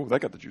 Oh, that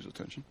got the Jews'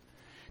 attention.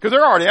 Because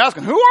they're already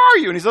asking, who are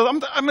you? And he says,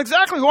 I'm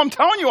exactly who I'm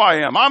telling you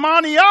I am. I'm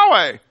Ani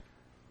Yahweh.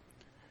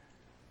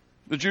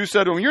 The Jews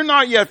said to him, you're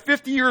not yet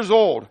 50 years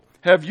old.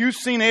 Have you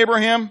seen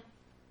Abraham?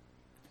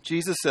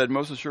 Jesus said,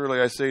 most assuredly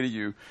I say to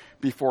you,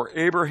 before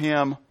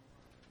Abraham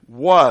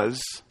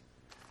was,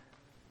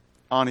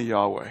 Ani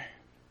Yahweh.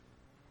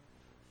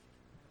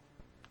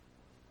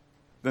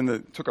 Then they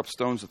took up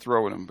stones to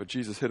throw at him, but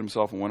Jesus hid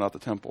himself and went out the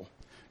temple.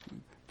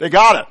 They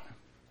got it.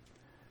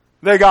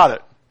 They got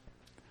it.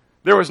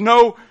 There was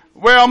no,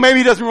 well, maybe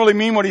he doesn't really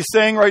mean what he's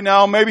saying right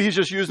now. Maybe he's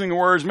just using the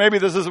words. Maybe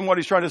this isn't what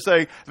he's trying to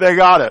say. They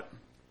got it.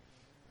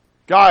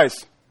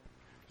 Guys,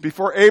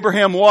 before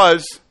Abraham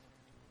was,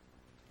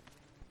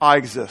 I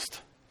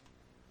exist.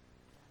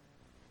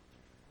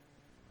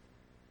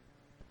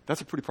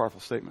 That's a pretty powerful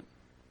statement.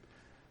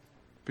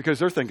 Because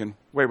they're thinking,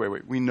 wait.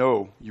 We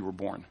know you were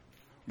born.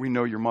 We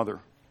know your mother.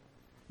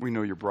 We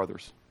know your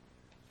brothers.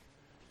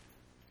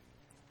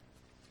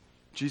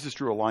 Jesus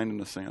drew a line in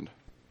the sand.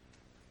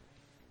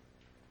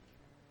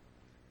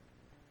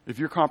 If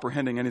you're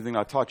comprehending anything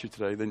I taught you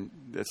today, then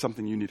it's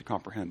something you need to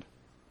comprehend.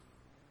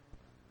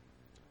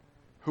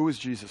 Who is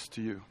Jesus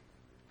to you?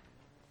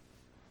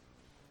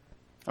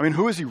 I mean,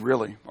 who is he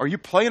really? Are you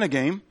playing a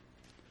game?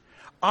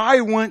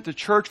 I went to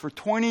church for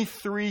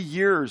 23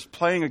 years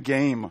playing a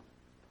game.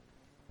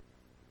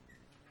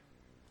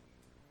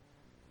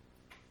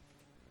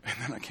 And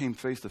then I came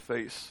face to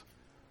face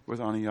with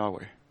Ani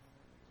Yahweh.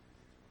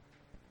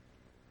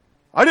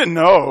 I didn't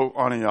know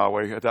Ani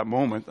Yahweh at that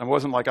moment. It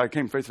wasn't like I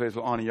came face to face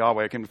with Ani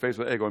Yahweh. I came to face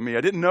with Ego and me.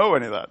 I didn't know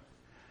any of that.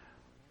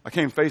 I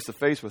came face to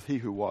face with he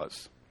who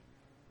was.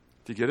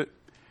 Do you get it?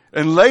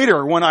 And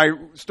later, when I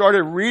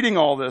started reading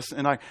all this,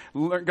 and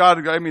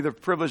God gave me the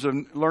privilege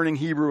of learning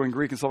Hebrew and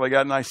Greek and stuff like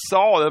that, and I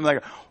saw it, I'm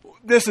like,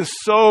 this is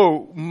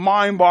so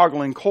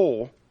mind-boggling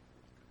cool,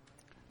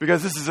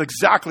 because this is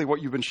exactly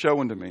what you've been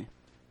showing to me.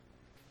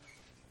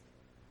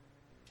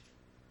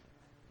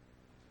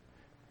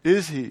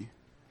 Is he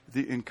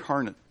the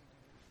incarnate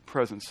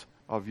presence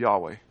of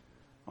Yahweh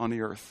on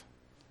the earth?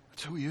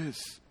 That's who he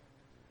is.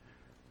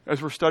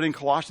 As we're studying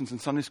Colossians in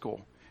Sunday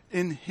school,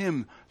 in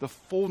him the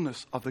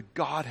fullness of the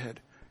Godhead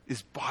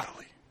is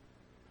bodily.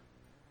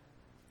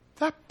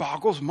 That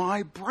boggles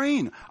my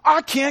brain.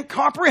 I can't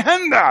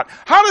comprehend that.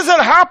 How does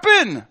that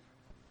happen?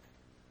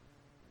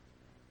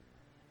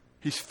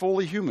 He's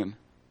fully human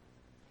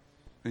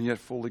and yet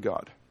fully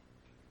God.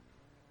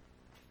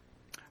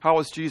 How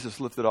is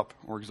Jesus lifted up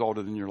or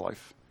exalted in your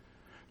life?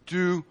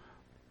 Do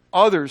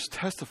others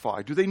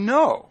testify? Do they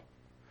know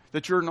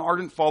that you're an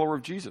ardent follower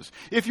of Jesus?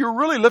 If you're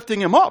really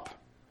lifting him up,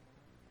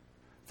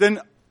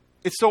 then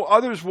it's so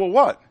others will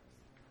what?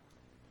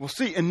 Will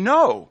see and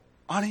know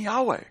Ani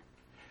Yahweh.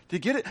 Do you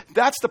get it?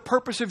 That's the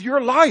purpose of your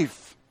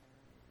life.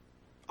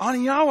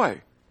 Ani Yahweh.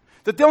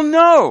 That they'll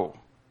know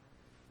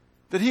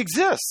that he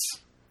exists.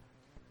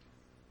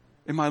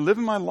 Am I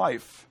living my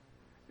life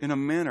in a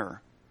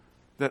manner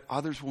that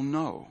others will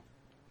know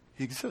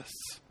he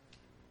exists?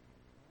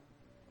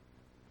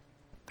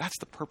 That's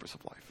the purpose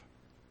of life.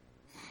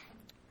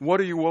 What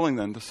are you willing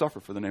then to suffer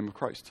for the name of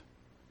Christ?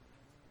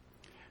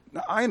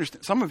 Now, I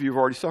understand. Some of you have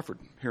already suffered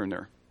here and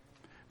there.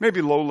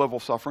 Maybe low-level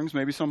sufferings,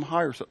 maybe some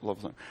higher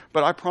level.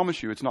 But I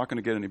promise you it's not going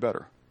to get any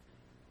better.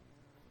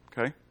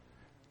 Okay?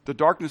 The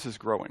darkness is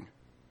growing.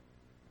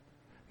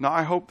 Now,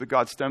 I hope that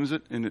God stems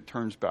it and it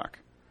turns back.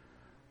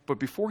 But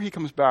before he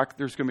comes back,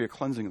 there's going to be a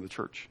cleansing of the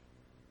church.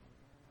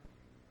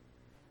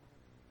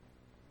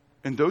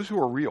 And those who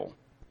are real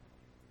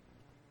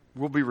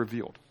will be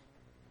revealed.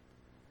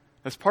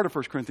 As part of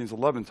 1 Corinthians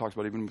 11 talks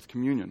about, even with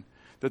communion,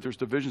 that there's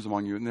divisions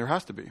among you, and there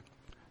has to be,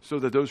 so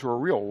that those who are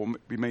real will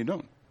be made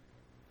known.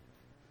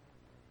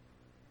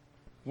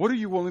 What are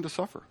you willing to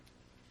suffer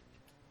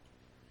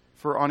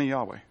for Ani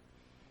Yahweh?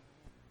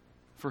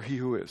 For he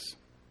who is.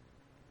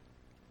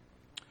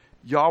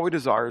 Yahweh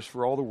desires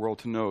for all the world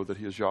to know that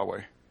he is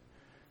Yahweh.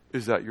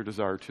 Is that your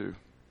desire too?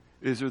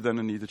 Is there then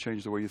a need to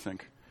change the way you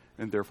think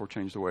and therefore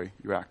change the way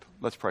you act?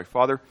 Let's pray.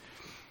 Father,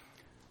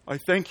 I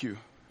thank you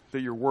that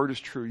your word is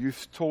true.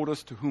 You've told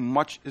us to whom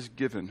much is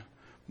given,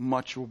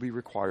 much will be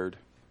required.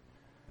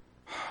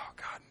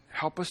 God,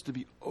 help us to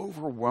be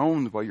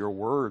overwhelmed by your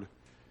word.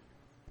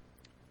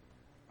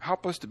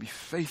 Help us to be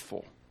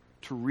faithful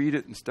to read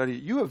it and study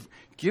it. You have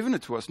given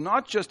it to us,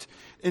 not just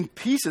in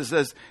pieces,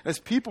 as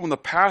people in the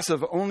past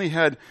have only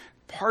had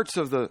parts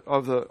of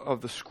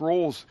the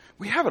scrolls.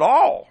 We have it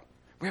all.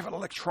 We have it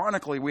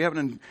electronically. We have it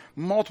in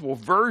multiple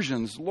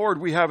versions. Lord,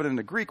 we have it in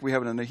the Greek. We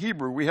have it in the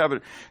Hebrew. We have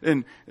it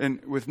in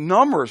with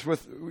numbers.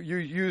 You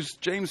use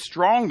James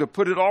Strong to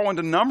put it all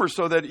into numbers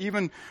so that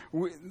even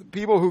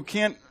people who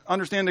can't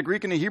understand the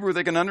Greek and the Hebrew,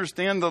 they can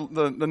understand the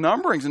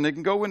numberings and they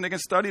can go and they can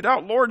study it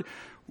out. Lord,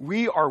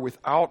 we are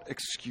without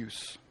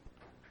excuse.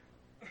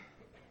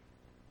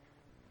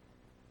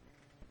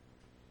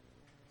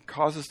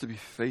 cause us to be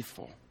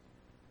faithful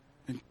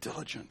and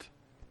diligent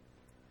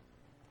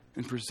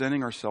in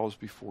presenting ourselves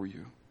before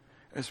you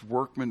as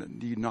workmen that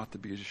need not to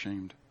be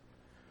ashamed,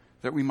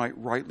 that we might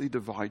rightly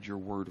divide your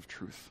word of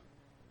truth.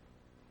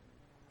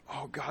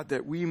 Oh God,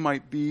 that we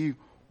might be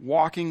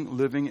walking,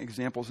 living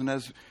examples. And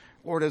as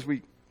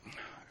we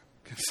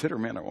consider,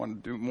 man, I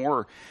want to do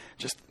more,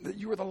 just that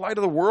you are the light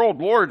of the world,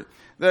 Lord,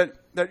 that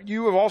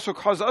you have also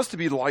caused us to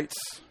be lights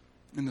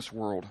in this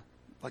world,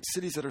 like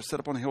cities that are set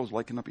up on hills,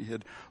 like cannot be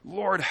hid.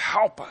 Lord,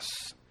 help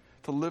us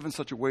to live in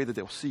such a way that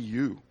they'll see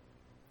you,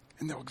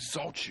 and they'll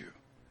exalt you,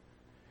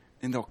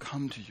 and they'll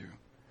come to you.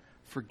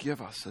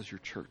 Forgive us as your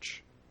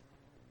church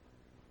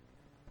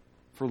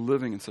for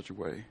living in such a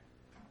way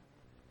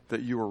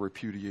that you are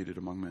repudiated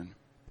among men.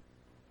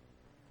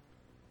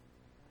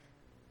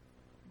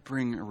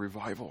 Bring a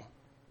revival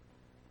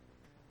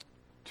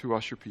to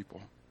us, your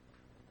people,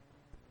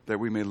 that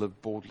we may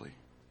live boldly.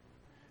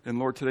 And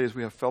Lord, today as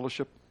we have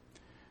fellowship,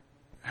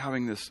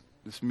 having this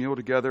meal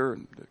together,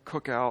 and the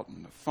cookout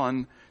and the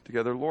fun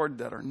together, Lord,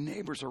 that our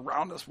neighbors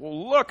around us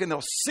will look and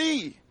they'll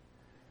see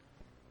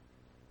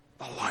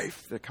the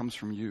life that comes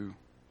from you,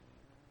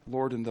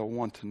 Lord, and they'll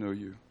want to know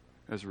you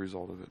as a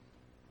result of it.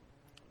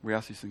 We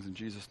ask these things in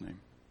Jesus' name.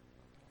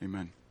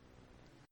 Amen.